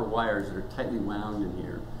copper wires that are tightly wound in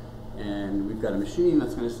here. And we've got a machine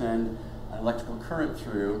that's going to send an electrical current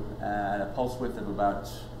through at a pulse width of about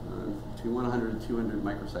between 100 and 200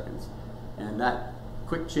 microseconds. And that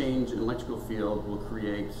quick change in electrical field will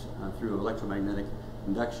create, through electromagnetic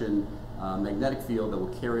induction, magnetic field that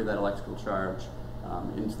will carry that electrical charge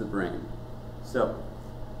into the brain. So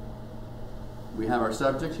we have our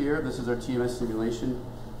subject here. This is our TMS simulation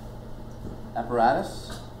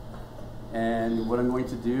apparatus. And what I'm going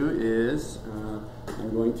to do is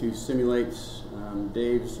I'm going to simulate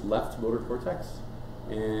Dave's left motor cortex,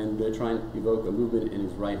 and I'm going to try and evoke a movement in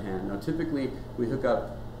his right hand. Now typically we hook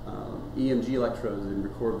up EMG electrodes and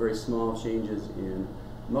record very small changes in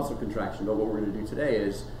muscle contraction, but what we're going to do today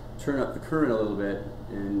is turn up the current a little bit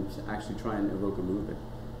and actually try and evoke a movement.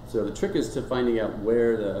 So the trick is to finding out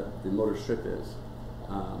where the motor strip is.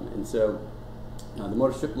 And so the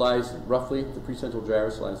motor strip lies roughly, the precentral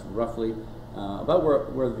gyrus lies roughly about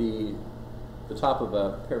where the top of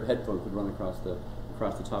a pair of headphones would run across the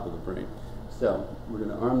top of the brain. So we're going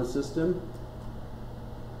to arm the system,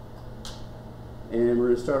 and we're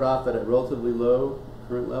going to start off at a relatively low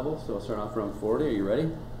current level. So I'll start off around 40. Are you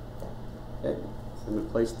ready? Okay. So I'm going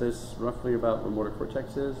to place this roughly about where motor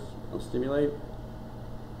cortex is. I'll stimulate.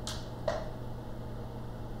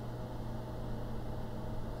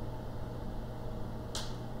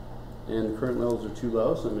 And the current levels are too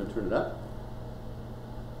low, so I'm going to turn it up.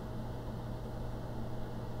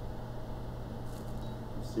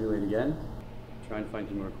 Stimulate again. Try and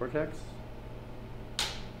fine-tune motor cortex.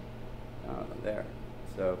 There.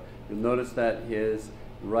 So you'll notice that his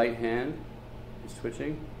right hand is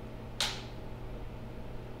twitching.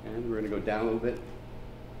 And we're going to go down a little bit,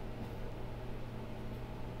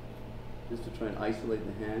 just to try and isolate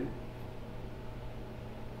the hand.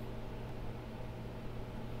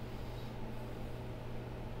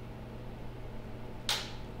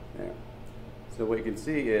 There. So what you can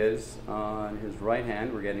see is on his right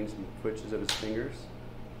hand we're getting some twitches of his fingers,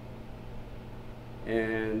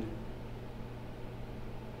 and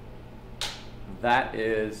that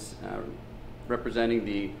is representing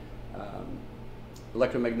the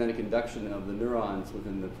electromagnetic induction of the neurons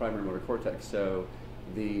within the primary motor cortex. So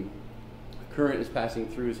the current is passing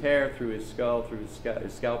through his hair, through his skull, through his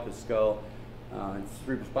scalp, his skull,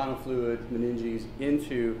 cerebrospinal fluid, meninges,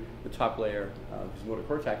 into the top layer of his motor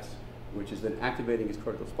cortex, which is then activating his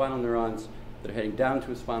corticospinal neurons that are heading down to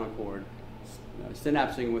his spinal cord,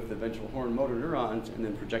 synapsing with the ventral horn motor neurons, and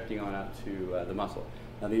then projecting on out to the muscle.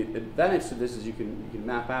 Now the advantage to this is you can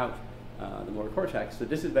map out the motor cortex. The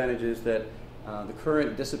disadvantage is that the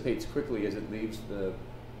current dissipates quickly as it leaves the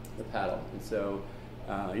paddle, and so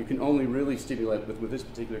you can only really stimulate with this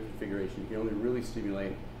particular configuration. You can only really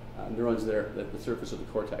stimulate neurons that are at the surface of the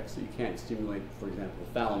cortex. So you can't stimulate, for example,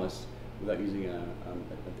 the thalamus without using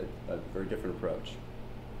a very different approach.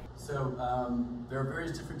 So there are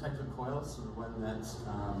various different types of coils. So the one that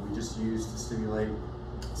we just used to stimulate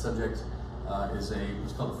the subject is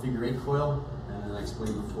what's called a figure-8 coil, and as I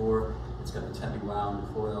explained before, it's got the tightly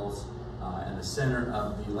wound coils, and the center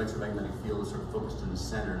of the electromagnetic field is sort of focused in the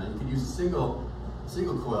center. Now you can use a single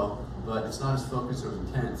coil, but it's not as focused or as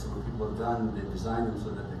intense. So what people have done, they've designed them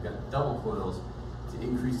so that they've got double coils to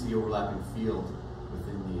increase the overlapping field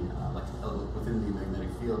within the magnetic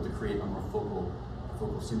field to create a more focal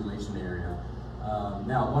stimulation area.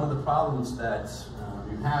 Now, one of the problems that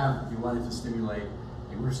you have if you wanted to stimulate,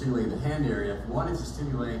 and we're stimulating the hand area, if you wanted to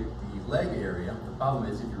stimulate the leg area, the problem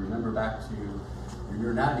is, if you remember back to your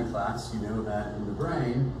neuroanatomy class, you know that in the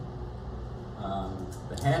brain,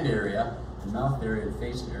 the hand area, the mouth area, and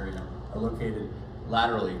face area are located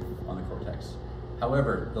laterally on the cortex.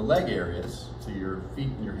 However, the leg areas, so your feet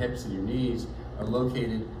and your hips and your knees, are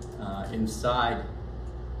located inside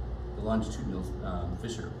the longitudinal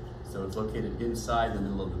fissure. So it's located inside the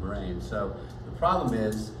middle of the brain. So the problem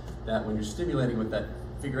is that when you're stimulating with that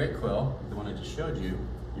figure-8 coil, the one I just showed you,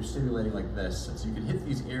 you're stimulating like this. So you can hit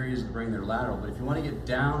these areas of the brain that are lateral, but if you want to get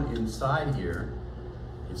down inside here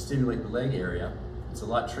and stimulate the leg area, it's a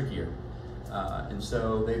lot trickier. And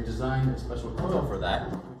so they've designed a special coil for that,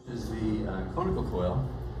 which is the conical coil,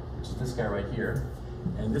 which is this guy right here.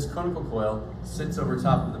 And this conical coil sits over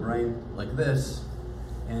top of the brain like this,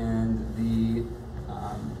 and the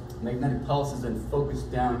magnetic pulse is then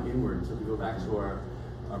focused down inward. So we go back to our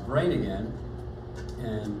brain again,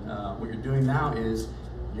 and what you're doing now is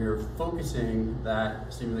you're focusing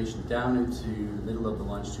that stimulation down into the middle of the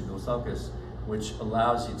longitudinal sulcus, which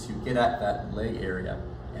allows you to get at that leg area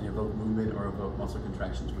and evoke movement or evoke muscle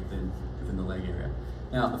contractions within the leg area.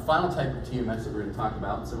 Now, the final type of TMS that we're going to talk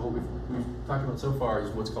about, so what we've talked about so far is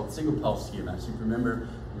what's called single pulse TMS. You remember,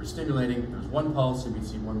 we're stimulating, there's one pulse, and we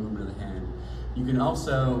see one movement of the hand. You can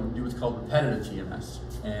also do what's called repetitive TMS,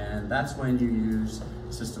 and that's when you use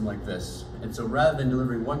a system like this. And so rather than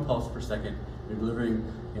delivering one pulse per second, you're delivering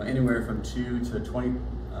anywhere from 2 to 20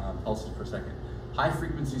 pulses per second. High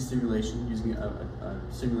frequency stimulation using a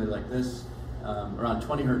simulator like this, around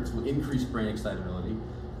 20 hertz, will increase brain excitability.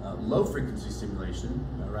 Low frequency stimulation,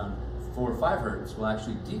 around 4 or 5 hertz, will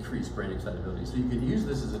actually decrease brain excitability. So you can use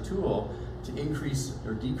this as a tool to increase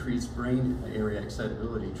or decrease brain area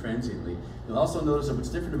excitability transiently. You'll also notice that what's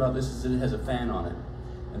different about this is that it has a fan on it.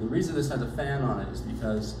 And the reason this has a fan on it is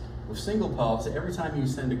because with single pulse, every time you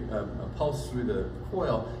send a pulse through the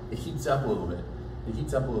coil, it heats up a little bit. It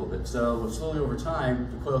heats up a little bit. So slowly over time,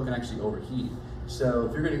 the coil can actually overheat. So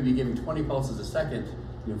if you're going to be giving 20 pulses a second,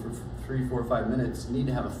 for 3, 4, 5 minutes, you need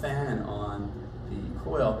to have a fan on the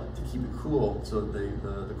coil to keep it cool so that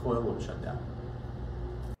the coil won't shut down.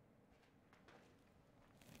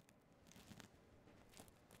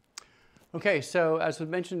 Okay, so as was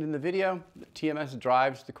mentioned in the video, TMS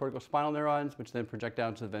drives the corticospinal neurons, which then project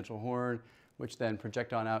down to the ventral horn, which then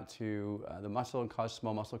project on out to the muscle and cause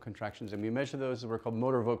small muscle contractions. And we measure those as what are called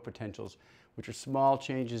motor evoked potentials, which are small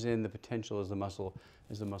changes in the potential as the muscle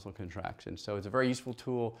contracts. And so it's a very useful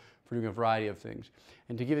tool for doing a variety of things.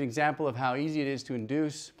 And to give an example of how easy it is to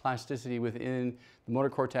induce plasticity within the motor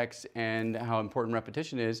cortex and how important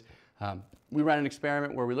repetition is, we ran an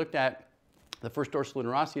experiment where we looked at the first dorsal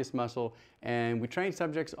interosseous muscle, and we trained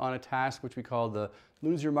subjects on a task which we called the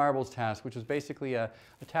lose your marbles task, which was basically a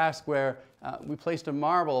task where we placed a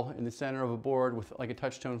marble in the center of a board with like a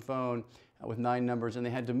touch-tone phone with 9 numbers, and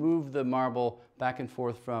they had to move the marble back and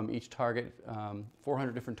forth from each target,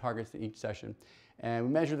 400 different targets in each session. And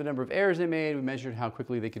we measured the number of errors they made, we measured how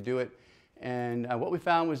quickly they could do it, and what we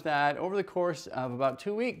found was that over the course of about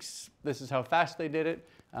 2 weeks, this is how fast they did it.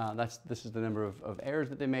 This is the number of errors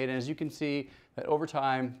that they made, and as you can see, that over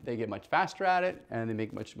time they get much faster at it and they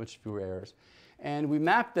make much fewer errors. And we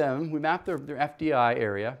mapped their FDI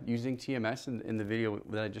area using TMS in the video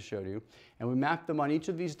that I just showed you, and we mapped them on each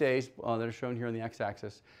of these days that are shown here on the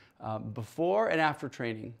x-axis before and after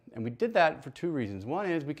training. And we did that for 2 reasons. One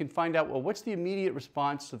is we can find out, well, what's the immediate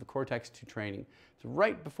response to the cortex to training? So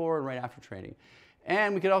right before and right after training.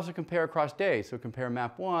 And we could also compare across days. So compare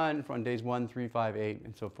map 1 on days 1, 3, 5, 8,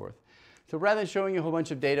 and so forth. So rather than showing you a whole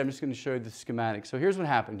bunch of data, I'm just going to show you the schematic. So here's what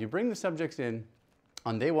happened. You bring the subjects in.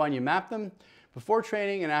 On day 1, you map them. Before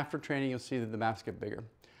training and after training, you'll see that the maps get bigger.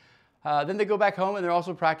 Then they go back home, and they're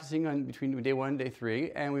also practicing on between day 1 and day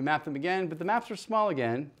 3. And we map them again, but the maps are small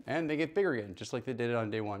again, and they get bigger again, just like they did it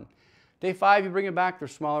on day 1. Day 5, you bring them back. They're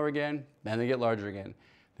smaller again, and they get larger again.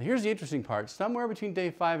 Now here's the interesting part. Somewhere between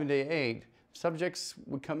day 5 and day 8, subjects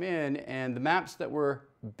would come in, and the maps that were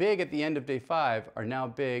big at the end of day 5 are now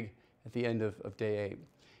big at the end of day 8.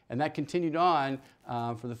 And that continued on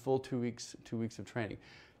for the full 2 weeks of training.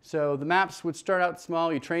 So the maps would start out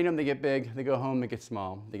small, you train them, they get big, they go home, they get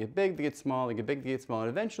small. They get big, they get small, they get big, they get small. And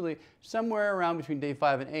eventually, somewhere around between day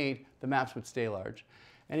 5 and 8, the maps would stay large.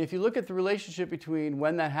 And if you look at the relationship between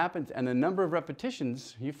when that happens and the number of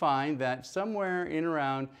repetitions, you find that somewhere in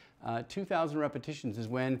around 2,000 repetitions is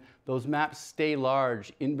when those maps stay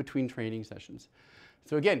large in between training sessions.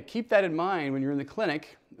 So again, keep that in mind when you're in the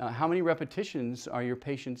clinic. How many repetitions are your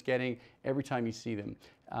patients getting every time you see them?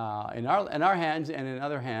 In our hands and in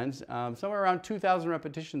other hands, somewhere around 2,000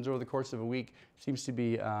 repetitions over the course of a week seems to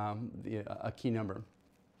be a key number.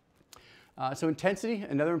 So intensity,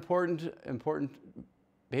 another important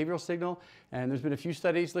behavioral signal, and there's been a few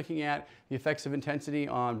studies looking at the effects of intensity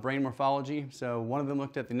on brain morphology. So one of them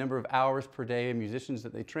looked at the number of hours per day of musicians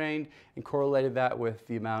that they trained and correlated that with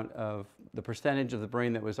the amount of the percentage of the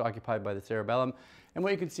brain that was occupied by the cerebellum. And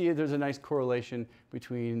what you can see is there's a nice correlation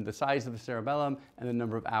between the size of the cerebellum and the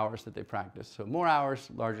number of hours that they practice. So more hours,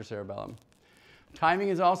 larger cerebellum. Timing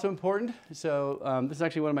is also important. So this is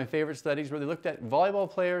actually one of my favorite studies where they looked at volleyball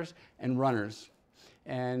players and runners.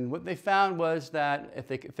 And what they found was that if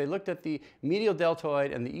they looked at the medial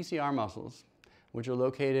deltoid and the ECR muscles, which are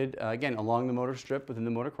located, again, along the motor strip within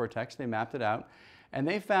the motor cortex. They mapped it out. And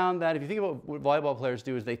they found that if you think about what volleyball players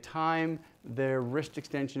do is they time their wrist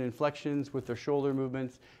extension and flexions with their shoulder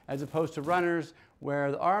movements, as opposed to runners where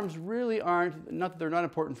the arms really they're not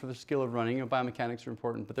important for the skill of running. Biomechanics are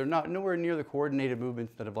important, but they're nowhere near the coordinated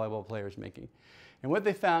movements that a volleyball player is making. And what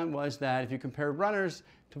they found was that if you compare runners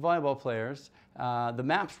to volleyball players, the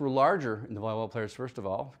maps were larger in the volleyball players, first of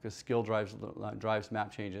all, because skill drives map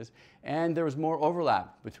changes, and there was more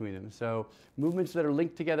overlap between them. So movements that are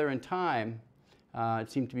linked together in time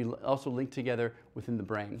seem to be also linked together within the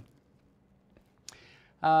brain.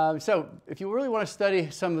 So if you really want to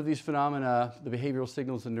study some of these phenomena, the behavioral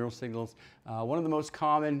signals and neural signals, one of the most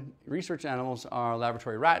common research animals are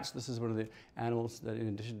laboratory rats. This is one of the animals that, in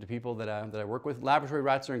addition to people that I work with, laboratory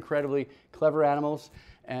rats are incredibly clever animals,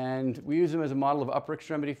 and we use them as a model of upper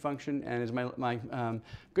extremity function. And as my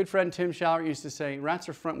good friend Tim Schallert used to say, rats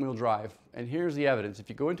are front-wheel drive. And here's the evidence. If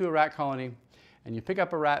you go into a rat colony and you pick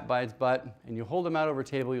up a rat by its butt and you hold him out over a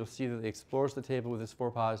table, you'll see that he explores the table with his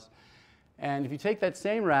forepaws. And if you take that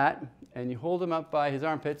same rat and you hold him up by his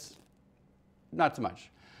armpits, not so much.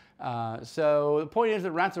 So the point is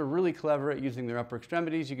that rats are really clever at using their upper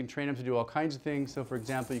extremities. You can train them to do all kinds of things. So for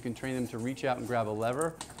example, you can train them to reach out and grab a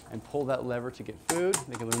lever and pull that lever to get food.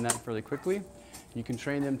 They can learn that fairly quickly. You can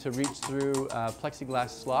train them to reach through a plexiglass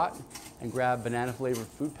slot and grab banana-flavored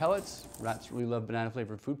food pellets. Rats really love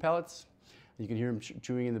banana-flavored food pellets. You can hear them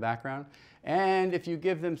chewing in the background. And if you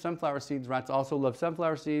give them sunflower seeds, rats also love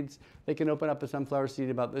sunflower seeds. They can open up a sunflower seed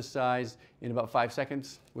about this size in about 5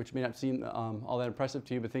 seconds, which may not seem all that impressive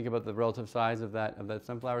to you, but think about the relative size of that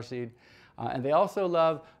sunflower seed. And they also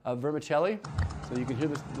love vermicelli. So you can hear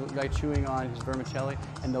this guy chewing on his vermicelli,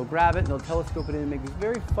 and they'll grab it and they'll telescope it in and make these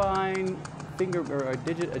very fine finger or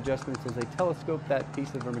digit adjustments as they telescope that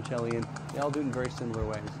piece of vermicelli in. They all do it in very similar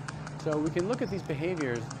ways. So we can look at these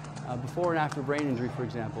behaviors before and after brain injury, for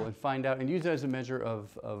example, and find out and use it as a measure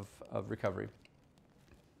of recovery.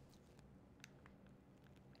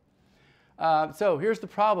 So here's the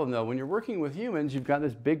problem, though. When you're working with humans, you've got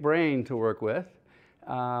this big brain to work with.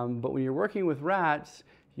 But when you're working with rats,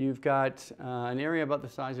 you've got an area about the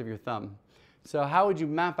size of your thumb. So how would you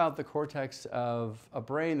map out the cortex of a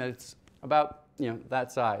brain that's about that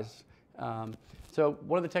size? So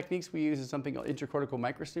one of the techniques we use is something called intracortical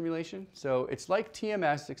microstimulation. So it's like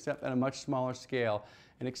TMS, except at a much smaller scale.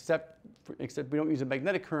 And except we don't use a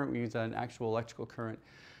magnetic current, we use an actual electrical current.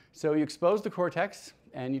 So you expose the cortex,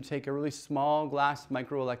 and you take a really small glass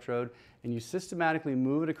microelectrode, and you systematically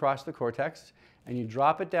move it across the cortex, and you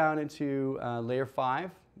drop it down into layer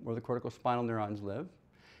 5, where the cortical spinal neurons live.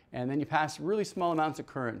 And then you pass really small amounts of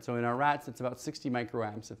current. So in our rats, it's about 60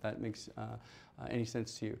 microamps, if that makes any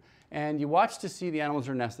sense to you. And you watch to see the animals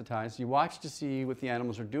are anesthetized. You watch to see what the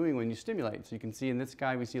animals are doing when you stimulate. So you can see in this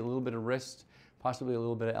guy, we see a little bit of wrist, possibly a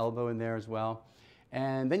little bit of elbow in there as well.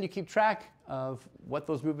 And then you keep track of what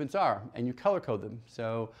those movements are, and you color code them.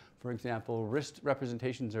 So for example, wrist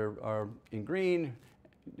representations are in green,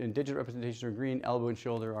 and digit representations are in green, elbow and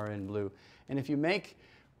shoulder are in blue. And if you make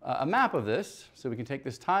a map of this, so we can take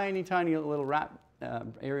this tiny, tiny little rat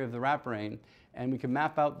area of the rat brain, and we can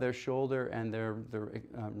map out their shoulder and their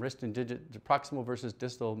wrist and digit, the proximal versus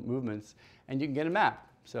distal movements, and you can get a map.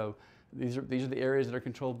 So these are the areas that are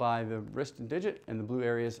controlled by the wrist and digit, and the blue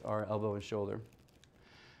areas are elbow and shoulder.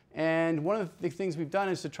 And one of the things we've done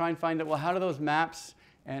is to try and find out, well, how do those maps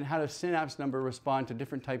and how does synapse number respond to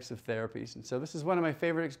different types of therapies? And so this is one of my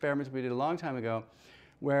favorite experiments we did a long time ago,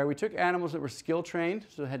 where we took animals that were skill trained,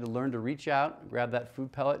 so they had to learn to reach out, grab that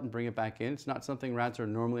food pellet and bring it back in. It's not something rats are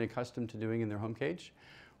normally accustomed to doing in their home cage.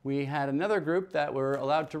 We had another group that were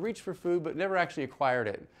allowed to reach for food but never actually acquired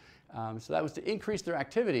it. So that was to increase their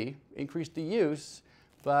activity, increase the use,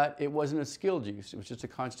 but it wasn't a skilled use. It was just a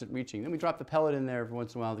constant reaching. Then we dropped the pellet in there every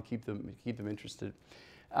once in a while to keep them interested.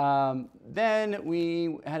 Then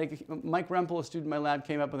we had Mike Rempel, a student in my lab,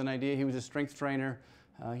 came up with an idea. He was a strength trainer.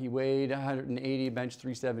 He weighed 180, benched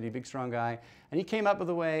 370, big strong guy. And he came up with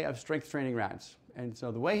a way of strength training rats. And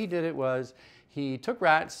so the way he did it was he took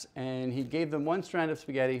rats and he gave them one strand of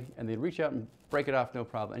spaghetti, and they'd reach out and break it off no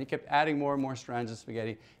problem. And he kept adding more and more strands of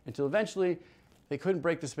spaghetti until eventually they couldn't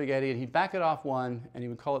break the spaghetti, and he'd back it off one, and he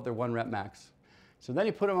would call it their 1 rep max. So then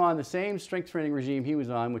he put them on the same strength training regime he was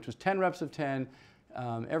on, which was 10 reps of 10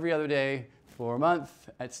 every other day for a month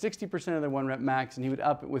at 60% of their 1 rep max, and he would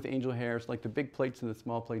up it with angel hairs, like the big plates and the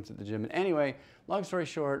small plates at the gym. And anyway, long story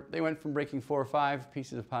short, they went from breaking 4 or 5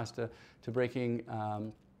 pieces of pasta to breaking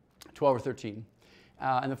 12 or 13.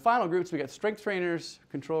 And the final groups, we got strength trainers,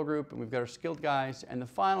 control group, and we've got our skilled guys. And the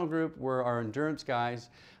final group were our endurance guys.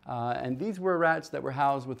 And these were rats that were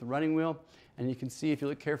housed with the running wheel. And you can see, if you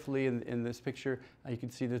look carefully in this picture, you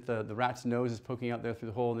can see that the rat's nose is poking out there through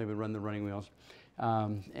the hole, and they would run the running wheels.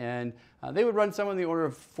 They would run somewhere in the order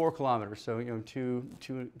of 4 kilometers, so two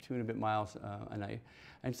and a bit miles a night.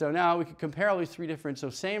 And so now we could compare all these 3 different,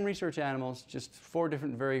 so same research animals, just 4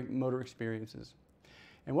 different very motor experiences.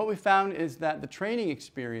 And what we found is that the training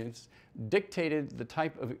experience dictated the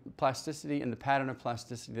type of plasticity and the pattern of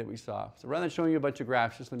plasticity that we saw. So rather than showing you a bunch of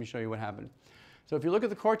graphs, just let me show you what happened. So if you look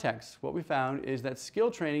at the cortex, what we found is that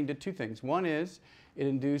skill training did 2 things. One is it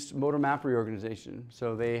induced motor map reorganization.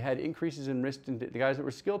 So they had increases in wrist, and the guys that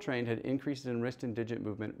were skill trained had increases in wrist and digit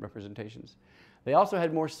movement representations. They also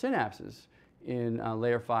had more synapses in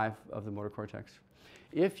layer 5 of the motor cortex.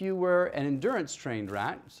 If you were an endurance trained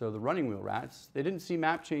rat, so the running wheel rats, they didn't see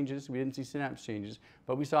map changes, we didn't see synapse changes,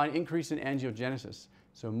 but we saw an increase in angiogenesis.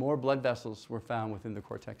 So more blood vessels were found within the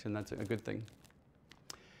cortex, and that's a good thing.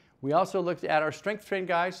 We also looked at our strength trained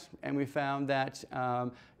guys, and we found that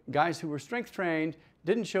guys who were strength trained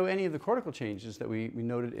didn't show any of the cortical changes that we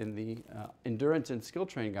noted in the endurance and skill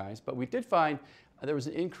trained guys, but we did find there was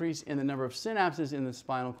an increase in the number of synapses in the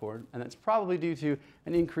spinal cord, and that's probably due to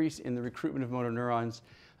an increase in the recruitment of motor neurons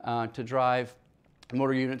to drive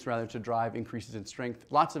motor units, rather, to drive increases in strength.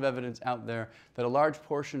 Lots of evidence out there that a large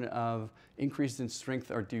portion of increases in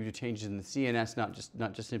strength are due to changes in the CNS,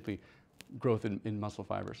 not just simply growth in muscle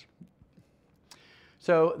fibers.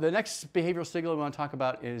 So the next behavioral signal we want to talk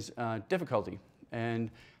about is difficulty.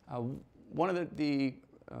 And one of the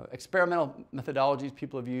experimental methodologies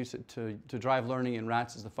people have used to drive learning in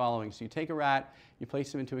rats is the following. So you take a rat, you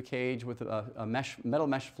place him into a cage with a metal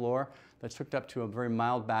mesh floor that's hooked up to a very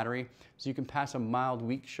mild battery, so you can pass a mild,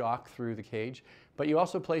 weak shock through the cage. But you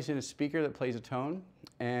also place in a speaker that plays a tone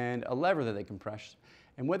and a lever that they can press.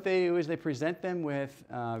 And what they do is they present them with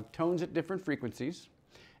tones at different frequencies.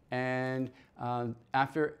 And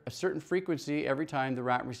after a certain frequency, every time the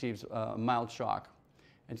rat receives a mild shock.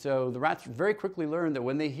 And so the rats very quickly learn that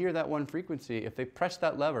when they hear that one frequency, if they press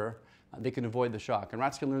that lever, they can avoid the shock. And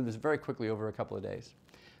rats can learn this very quickly over a couple of days.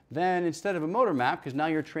 Then instead of a motor map, because now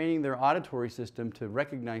you're training their auditory system to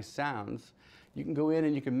recognize sounds, you can go in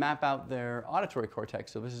and you can map out their auditory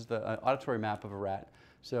cortex. So this is the auditory map of a rat.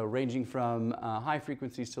 So ranging from high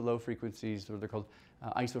frequencies to low frequencies, or they're called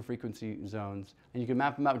isofrequency zones. And you can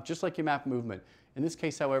map them out just like you map movement. In this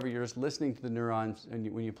case, however, you're just listening to the neurons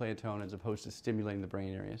when you play a tone as opposed to stimulating the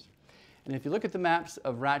brain areas. And if you look at the maps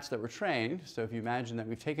of rats that were trained, so if you imagine that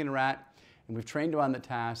we've taken a rat and we've trained them on the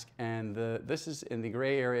task, and this is in the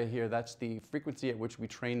gray area here, that's the frequency at which we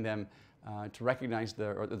trained them to recognize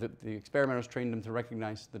the experimenters trained them to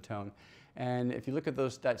recognize the tone. And if you look at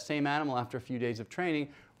that same animal after a few days of training,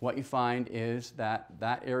 what you find is that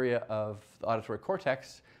that area of the auditory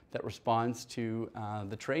cortex that responds to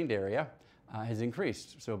the trained area has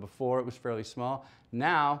increased. So before it was fairly small,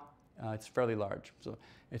 now it's fairly large. So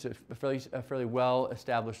it's a fairly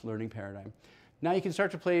well-established learning paradigm. Now you can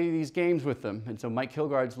start to play these games with them. And so Mike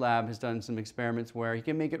Kilgard's lab has done some experiments where he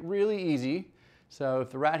can make it really easy. So if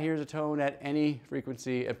the rat hears a tone at any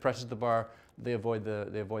frequency, it presses the bar, they avoid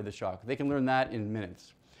the shock. They can learn that in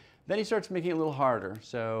minutes. Then he starts making it a little harder.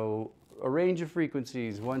 So a range of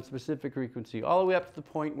frequencies, one specific frequency, all the way up to the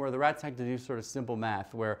point where the rats had to do sort of simple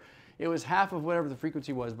math, where it was half of whatever the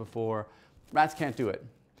frequency was before. Rats can't do it.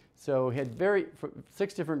 So he had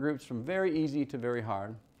 6 different groups from very easy to very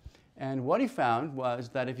hard. And what he found was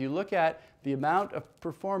that if you look at the amount of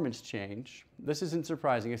performance change, this isn't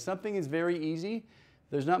surprising. If something is very easy,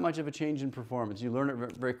 there's not much of a change in performance. You learn it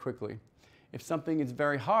very quickly. If something is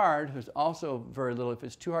very hard, there's also very little. If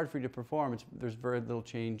it's too hard for you to perform, there's very little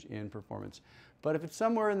change in performance. But if it's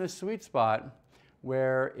somewhere in the sweet spot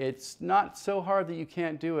where it's not so hard that you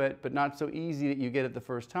can't do it, but not so easy that you get it the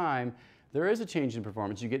first time, there is a change in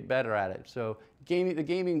performance. You get better at it. So the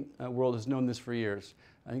gaming world has known this for years.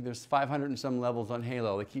 I think there's 500 and some levels on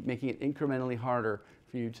Halo. They keep making it incrementally harder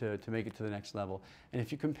for you to make it to the next level. And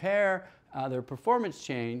if you compare their performance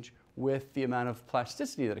change with the amount of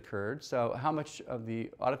plasticity that occurred, so how much of the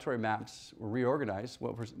auditory maps were reorganized,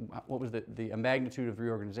 what was the magnitude of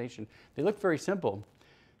reorganization, they look very simple.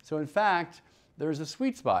 So in fact, there's a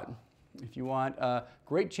sweet spot. If you want a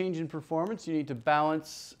great change in performance, you need to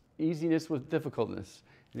balance easiness with difficultness.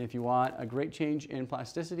 And if you want a great change in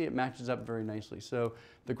plasticity, it matches up very nicely. So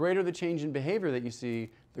the greater the change in behavior that you see,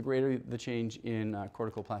 the greater the change in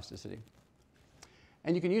cortical plasticity.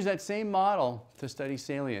 And you can use that same model to study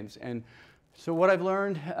salience. And so what I've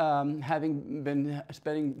learned, having been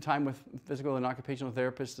spending time with physical and occupational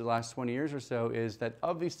therapists the last 20 years or so, is that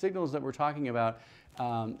of these signals that we're talking about,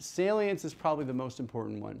 salience is probably the most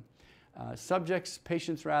important one.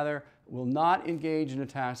 Patients rather, will not engage in a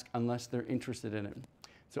task unless they're interested in it.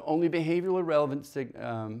 So only behaviorally relevant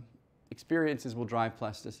experiences will drive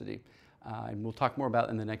plasticity. And we'll talk more about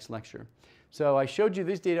it in the next lecture. So I showed you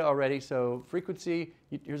this data already. So frequency,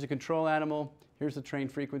 here's a control animal. Here's the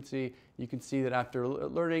trained frequency. You can see that after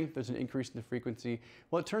learning, there's an increase in the frequency.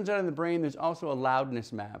 Well, it turns out in the brain, there's also a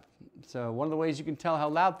loudness map. So one of the ways you can tell how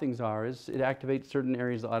loud things are is it activates certain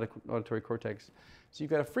areas of the auditory cortex. So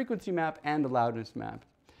you've got a frequency map and a loudness map.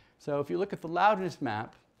 So if you look at the loudness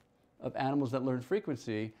map of animals that learn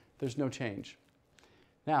frequency, there's no change.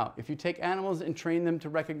 Now, if you take animals and train them to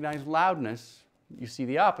recognize loudness, you see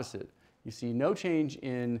the opposite. You see no change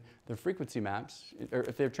in their frequency maps. Or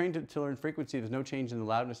if they're trained to learn frequency, there's no change in the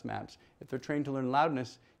loudness maps. If they're trained to learn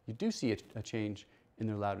loudness, you do see a change in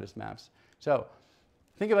their loudness maps. So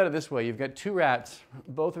think about it this way. You've got two rats.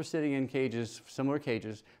 Both are sitting in cages, similar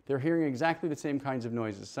cages. They're hearing exactly the same kinds of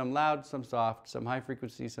noises, some loud, some soft, some high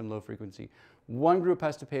frequency, some low frequency. One group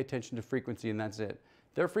has to pay attention to frequency, and that's it.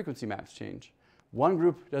 Their frequency maps change. One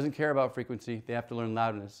group doesn't care about frequency. They have to learn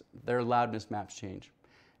loudness. Their loudness maps change.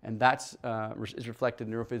 And that's is reflected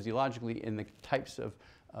neurophysiologically in the types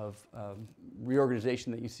of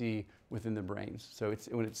reorganization that you see within the brains. So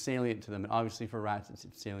when it's salient to them, and obviously for rats, it's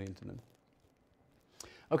salient to them.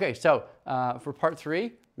 Okay, so for part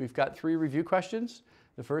 3, we've got 3 review questions.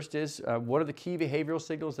 The first is, what are the key behavioral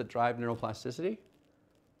signals that drive neuroplasticity?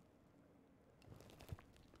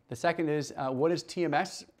 The second is, what is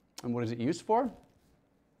TMS and what is it used for?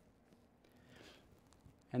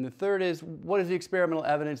 And the third is, what is the experimental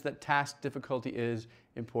evidence that task difficulty is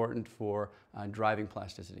important for driving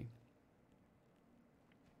plasticity?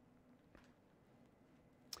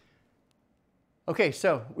 Okay,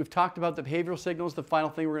 so we've talked about the behavioral signals. The final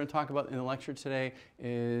thing we're going to talk about in the lecture today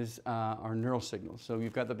is our neural signals. So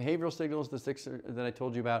you've got the behavioral signals, the 6 that I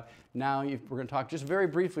told you about. Now we're going to talk just very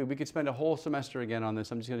briefly. We could spend a whole semester again on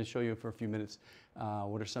this. I'm just going to show you for a few minutes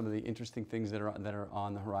what are some of the interesting things that are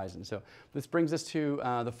on the horizon. So this brings us to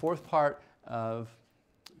the 4th part of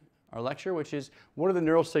our lecture, which is what are the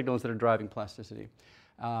neural signals that are driving plasticity?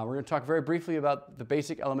 We're going to talk very briefly about the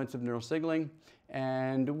basic elements of neural signaling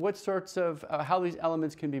and what sorts of, how these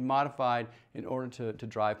elements can be modified in order to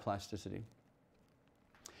drive plasticity.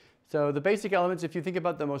 So the basic elements, if you think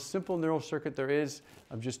about the most simple neural circuit there is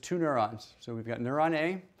of just 2 neurons. So we've got neuron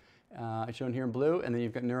A, shown here in blue, and then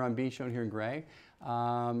you've got neuron B shown here in gray.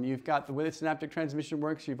 You've got the way that synaptic transmission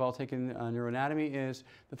works, you've all taken neuroanatomy, is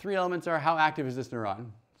the 3 elements are how active is this neuron?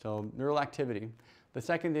 So neural activity. The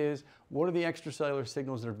second is, what are the extracellular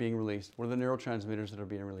signals that are being released? What are the neurotransmitters that are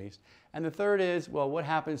being released? And the third is, well, what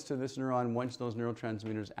happens to this neuron once those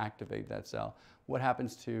neurotransmitters activate that cell? What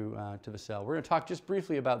happens to the cell? We're going to talk just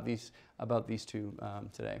briefly about these 2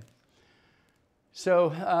 today.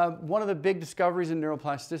 So one of the big discoveries in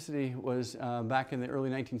neuroplasticity was back in the early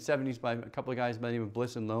 1970s by a couple of guys by the name of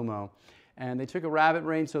Bliss and Lomo. And they took a rabbit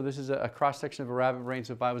brain, so this is a cross-section of a rabbit brain.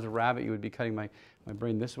 So if I was a rabbit, you would be cutting my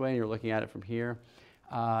brain this way, and you're looking at it from here.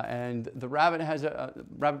 And the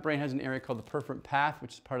rabbit brain has an area called the perforant path,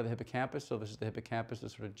 which is part of the hippocampus. So this is the hippocampus,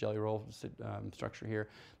 this sort of jelly roll structure here.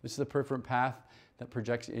 This is the perforant path that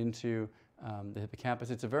projects into the hippocampus.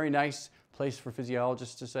 It's a very nice place for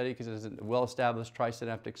physiologists to study because it's a well-established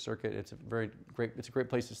trisynaptic circuit. It's a great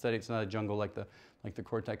place to study. It's not a jungle like the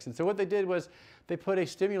cortex. And so what they did was they put a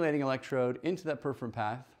stimulating electrode into that perforant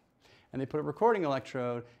path, and they put a recording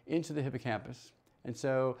electrode into the hippocampus. And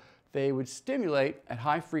so they would stimulate at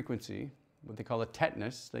high frequency, what they call a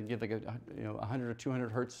tetanus. They'd give like a 100 or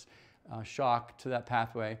 200 hertz shock to that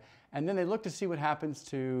pathway. And then they look to see what happens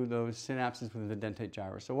to those synapses within the dentate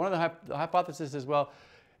gyrus. So one of the hypotheses is, well,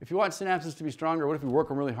 if you want synapses to be stronger, what if we work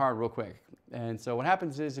them really hard real quick? And so what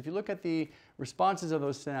happens is, if you look at the responses of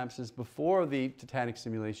those synapses before the tetanic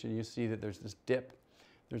stimulation, you see that there's this dip.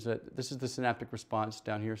 This is the synaptic response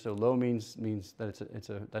down here. So low means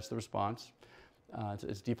that that's the response.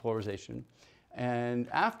 It's depolarization. And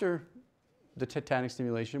after the tetanic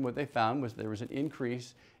stimulation, what they found was there was an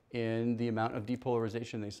increase in the amount of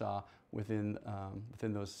depolarization they saw within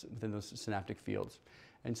those synaptic fields.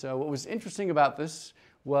 And so what was interesting about this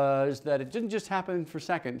was that it didn't just happen for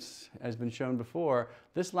seconds, as been shown before.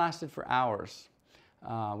 This lasted for hours,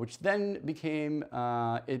 which then became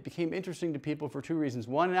interesting to people for 2 reasons.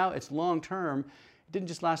 One, now it's long term. It didn't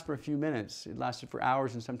just last for a few minutes. It lasted for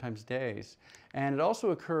hours and sometimes days. And it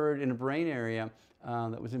also occurred in a brain area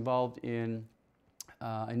that was involved in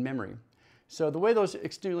memory. So the way those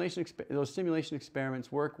stimulation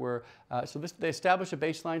experiments work were, they establish a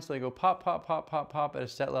baseline, so they go pop, pop, pop, pop, pop at a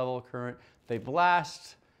set level of current. They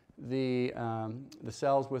blast, the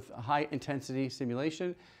cells with high intensity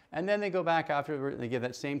stimulation, and then they go back after they give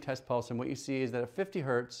that same test pulse, and what you see is that at 50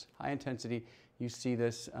 hertz, high intensity, you see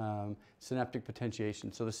this synaptic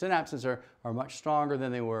potentiation. So the synapses are much stronger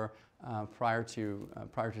than they were prior to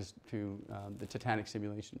the tetanic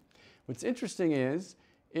stimulation. What's interesting is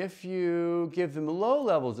if you give them low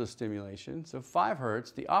levels of stimulation, so 5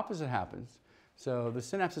 hertz, the opposite happens. So the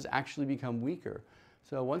synapses actually become weaker.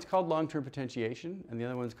 So one's called long-term potentiation, and the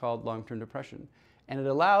other one's called long-term depression. And it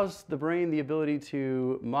allows the brain the ability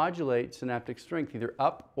to modulate synaptic strength, either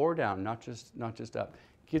up or down, not just up.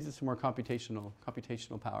 It gives it some more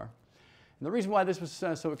computational power. And the reason why this was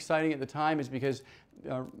so exciting at the time is because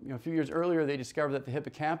a few years earlier they discovered that the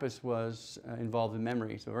hippocampus was involved in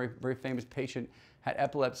memory. So a very, very famous patient had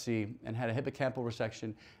epilepsy and had a hippocampal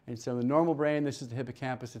resection. And so in the normal brain, this is the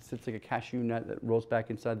hippocampus. It sits like a cashew nut that rolls back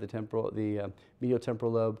inside the medial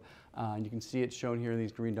temporal lobe. And you can see it shown here in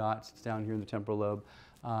these green dots. It's down here in the temporal lobe.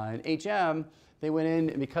 In HM, they went in,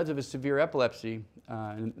 and because of his severe epilepsy,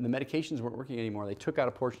 and the medications weren't working anymore, they took out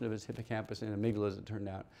a portion of his hippocampus and amygdala, as it turned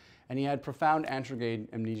out. And he had profound anterograde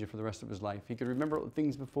amnesia for the rest of his life. He could remember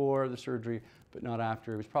things before the surgery, but not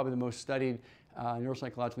after. He was probably the most studied,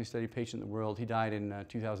 neuropsychologically studied patient in the world. He died in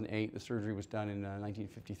 2008. The surgery was done in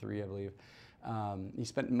 1953, I believe. He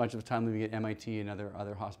spent much of his time living at MIT and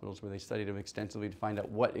other hospitals where they studied him extensively to find out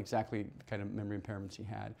what exactly kind of memory impairments he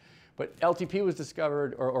had. But LTP was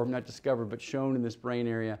discovered, or not discovered, but shown in this brain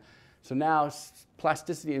area. So now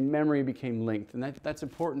plasticity and memory became linked. And that's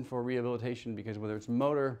important for rehabilitation because whether it's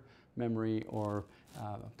motor memory or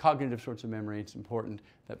cognitive sorts of memory, it's important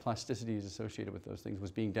that plasticity is associated with those things,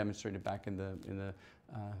 was being demonstrated back in the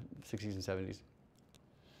 60s and 70s.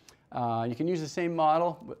 You can use the same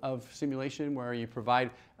model of simulation where you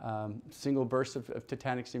provide single bursts of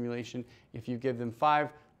tetanic stimulation. If you give them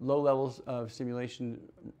 5 low levels of stimulation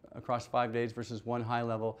across 5 days versus 1 high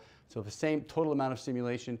level, so the same total amount of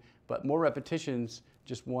stimulation, but more repetitions,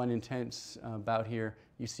 just 1 intense bout here,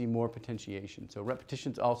 you see more potentiation. So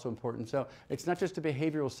repetition is also important. So it's not just the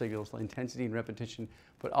behavioral signals, like intensity and repetition,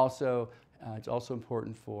 but also it's also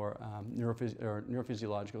important for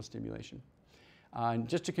neurophysiological stimulation.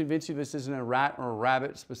 Just to convince you this isn't a rat or a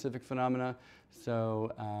rabbit specific phenomena,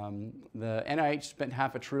 so the NIH spent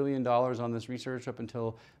 $500 billion on this research up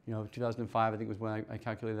until 2005, I think was when I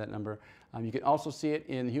calculated that number. You can also see it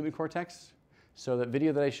in the human cortex. So that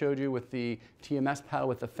video that I showed you with the TMS paddle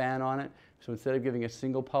with the fan on it, so instead of giving a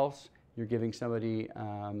single pulse, you're giving somebody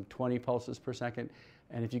 20 pulses per second.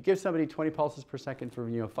 And if you give somebody 20 pulses per second for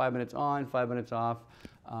 5 minutes on, 5 minutes off,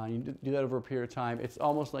 you do that over a period of time, it's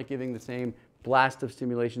almost like giving the same blast of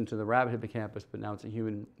stimulation to the rabbit hippocampus, but now it's a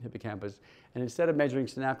human hippocampus. And instead of measuring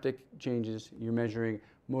synaptic changes, you're measuring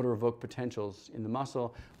motor evoked potentials in the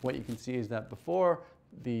muscle. What you can see is that before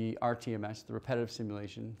the RTMS, the repetitive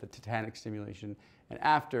stimulation, the tetanic stimulation, and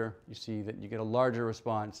after, you see that you get a larger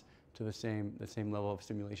response to the same level of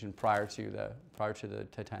stimulation prior to the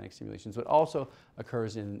tetanic stimulation. So it also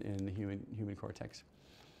occurs in the human cortex.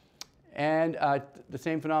 And the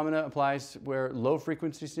same phenomena applies where low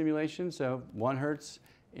frequency stimulation, so 1 hertz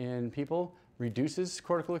in people, reduces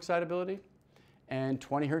cortical excitability, and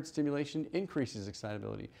 20 hertz stimulation increases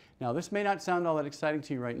excitability. Now, this may not sound all that exciting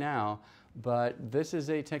to you right now, but this is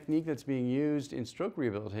a technique that's being used in stroke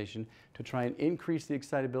rehabilitation to try and increase the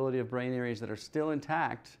excitability of brain areas that are still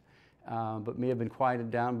intact, but may have been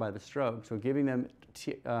quieted down by the stroke. So giving them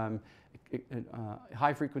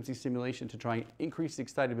high-frequency stimulation to try and increase the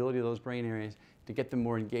excitability of those brain areas to get them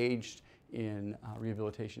more engaged in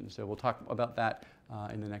rehabilitation. So we'll talk about that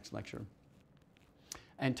in the next lecture.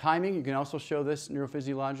 And timing, you can also show this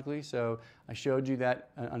neurophysiologically. So I showed you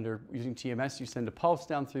that using TMS, you send a pulse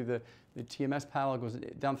down through the TMS paddle, goes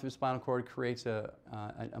down through the spinal cord, creates a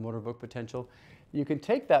motor evoked potential. You can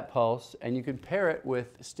take that pulse and you can pair it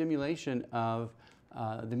with stimulation of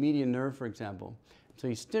the median nerve, for example. So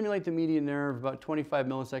you stimulate the median nerve about 25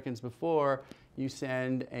 milliseconds before you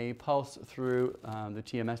send a pulse through the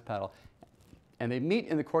TMS paddle. And they meet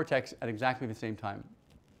in the cortex at exactly the same time.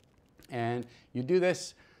 And you do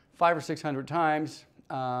this 500 or 600 times,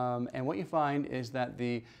 and what you find is that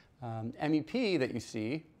the MEP that you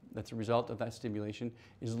see, that's a result of that stimulation,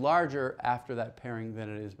 is larger after that pairing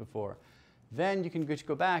than it is before. Then you can just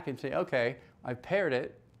go back and say, okay, I've paired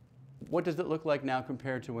it. What does it look like now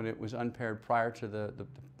compared to when it was unpaired prior to the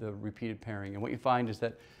repeated pairing? And what you find is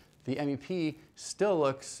that the MEP still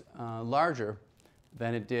looks larger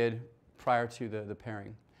than it did prior to the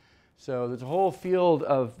pairing. So there's a whole field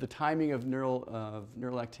of the timing of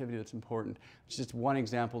neural activity that's important. It's just one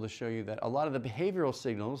example to show you that a lot of the behavioral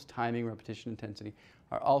signals, timing, repetition, intensity,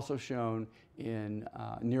 are also shown in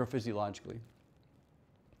neurophysiologically.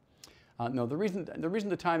 No, the reason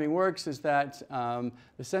the timing works is that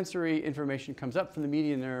the sensory information comes up from the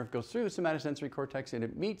median nerve, goes through the somatosensory cortex, and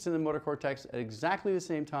it meets in the motor cortex at exactly the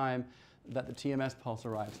same time that the TMS pulse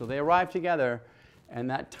arrives. So they arrive together, and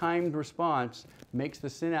that timed response makes the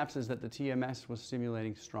synapses that the TMS was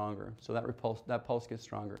stimulating stronger. So that pulse gets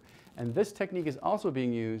stronger. And this technique is also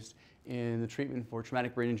being used in the treatment for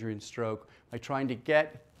traumatic brain injury and stroke by trying to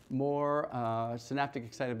get more synaptic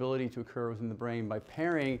excitability to occur within the brain by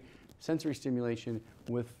pairing sensory stimulation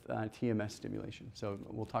with TMS stimulation. So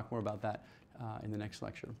we'll talk more about that in the next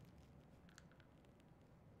lecture.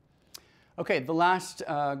 Okay, the last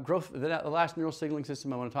neural signaling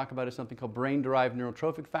system I want to talk about is something called brain-derived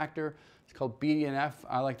neurotrophic factor. It's called BDNF.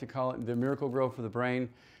 I like to call it the miracle growth for the brain.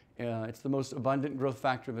 It's the most abundant growth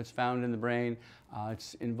factor that's found in the brain.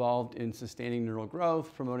 It's involved in sustaining neural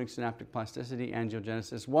growth, promoting synaptic plasticity,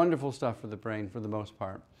 angiogenesis. Wonderful stuff for the brain for the most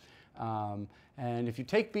part. And if you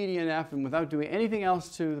take BDNF and without doing anything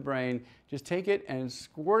else to the brain, just take it and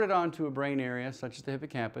squirt it onto a brain area such as the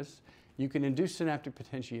hippocampus, you can induce synaptic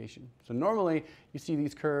potentiation. So normally you see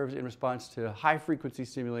these curves in response to high frequency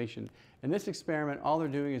stimulation. In this experiment, all they're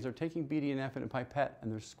doing is they're taking BDNF in a pipette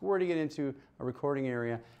and they're squirting it into a recording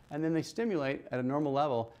area, and then they stimulate at a normal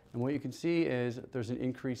level, and what you can see is there's an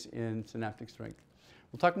increase in synaptic strength.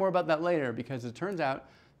 We'll talk more about that later, because it turns out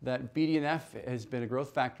that BDNF has been a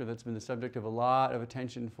growth factor that's been the subject of a lot of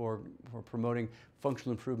attention for promoting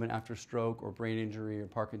functional improvement after stroke or brain injury or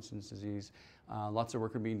Parkinson's disease. Lots of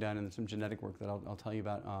work are being done, and some genetic work that I'll tell you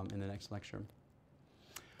about in the next lecture.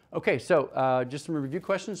 Okay, so just some review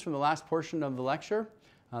questions from the last portion of the lecture.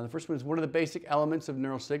 The first one is, what are the basic elements of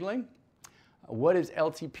neural signaling? What is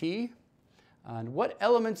LTP? And what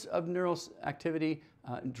elements of neural activity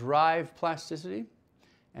drive plasticity?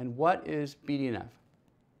 And what is BDNF?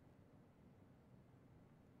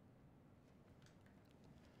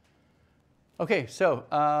 Okay, so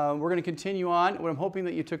we're going to continue on. What I'm hoping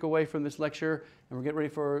that you took away from this lecture, and we're getting ready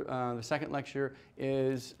for the second lecture,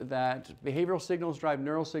 is that behavioral signals drive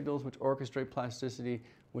neural signals which orchestrate plasticity,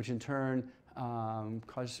 which in turn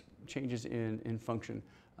cause changes in function,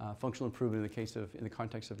 functional improvement in the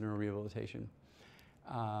context of neurorehabilitation.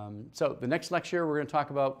 So the next lecture, we're going to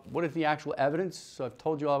talk about what is the actual evidence. So I've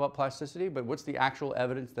told you all about plasticity, but what's the actual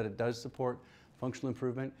evidence that it does support functional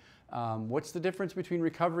improvement? What's the difference between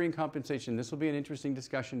recovery and compensation? This will be an interesting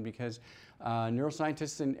discussion because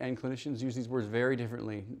neuroscientists and clinicians use these words very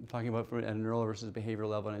differently, talking about from a neural versus behavioral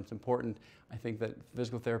level, and it's important, I think, that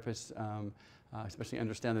physical therapists especially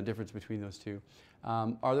understand the difference between those two.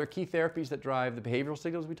 Are there key therapies that drive the behavioral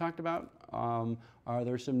signals we talked about? Are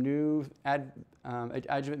there some new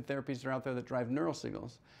adjuvant therapies that are out there that drive neural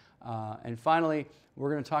signals? And finally,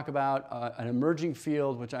 we're going to talk about an emerging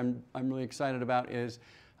field, which I'm really excited about, is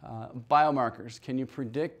biomarkers. Can you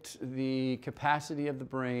predict the capacity of the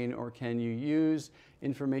brain, or can you use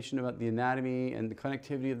information about the anatomy and the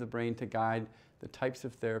connectivity of the brain to guide the types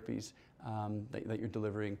of therapies that you're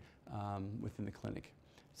delivering within the clinic?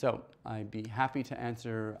 So I'd be happy to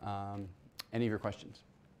answer any of your questions.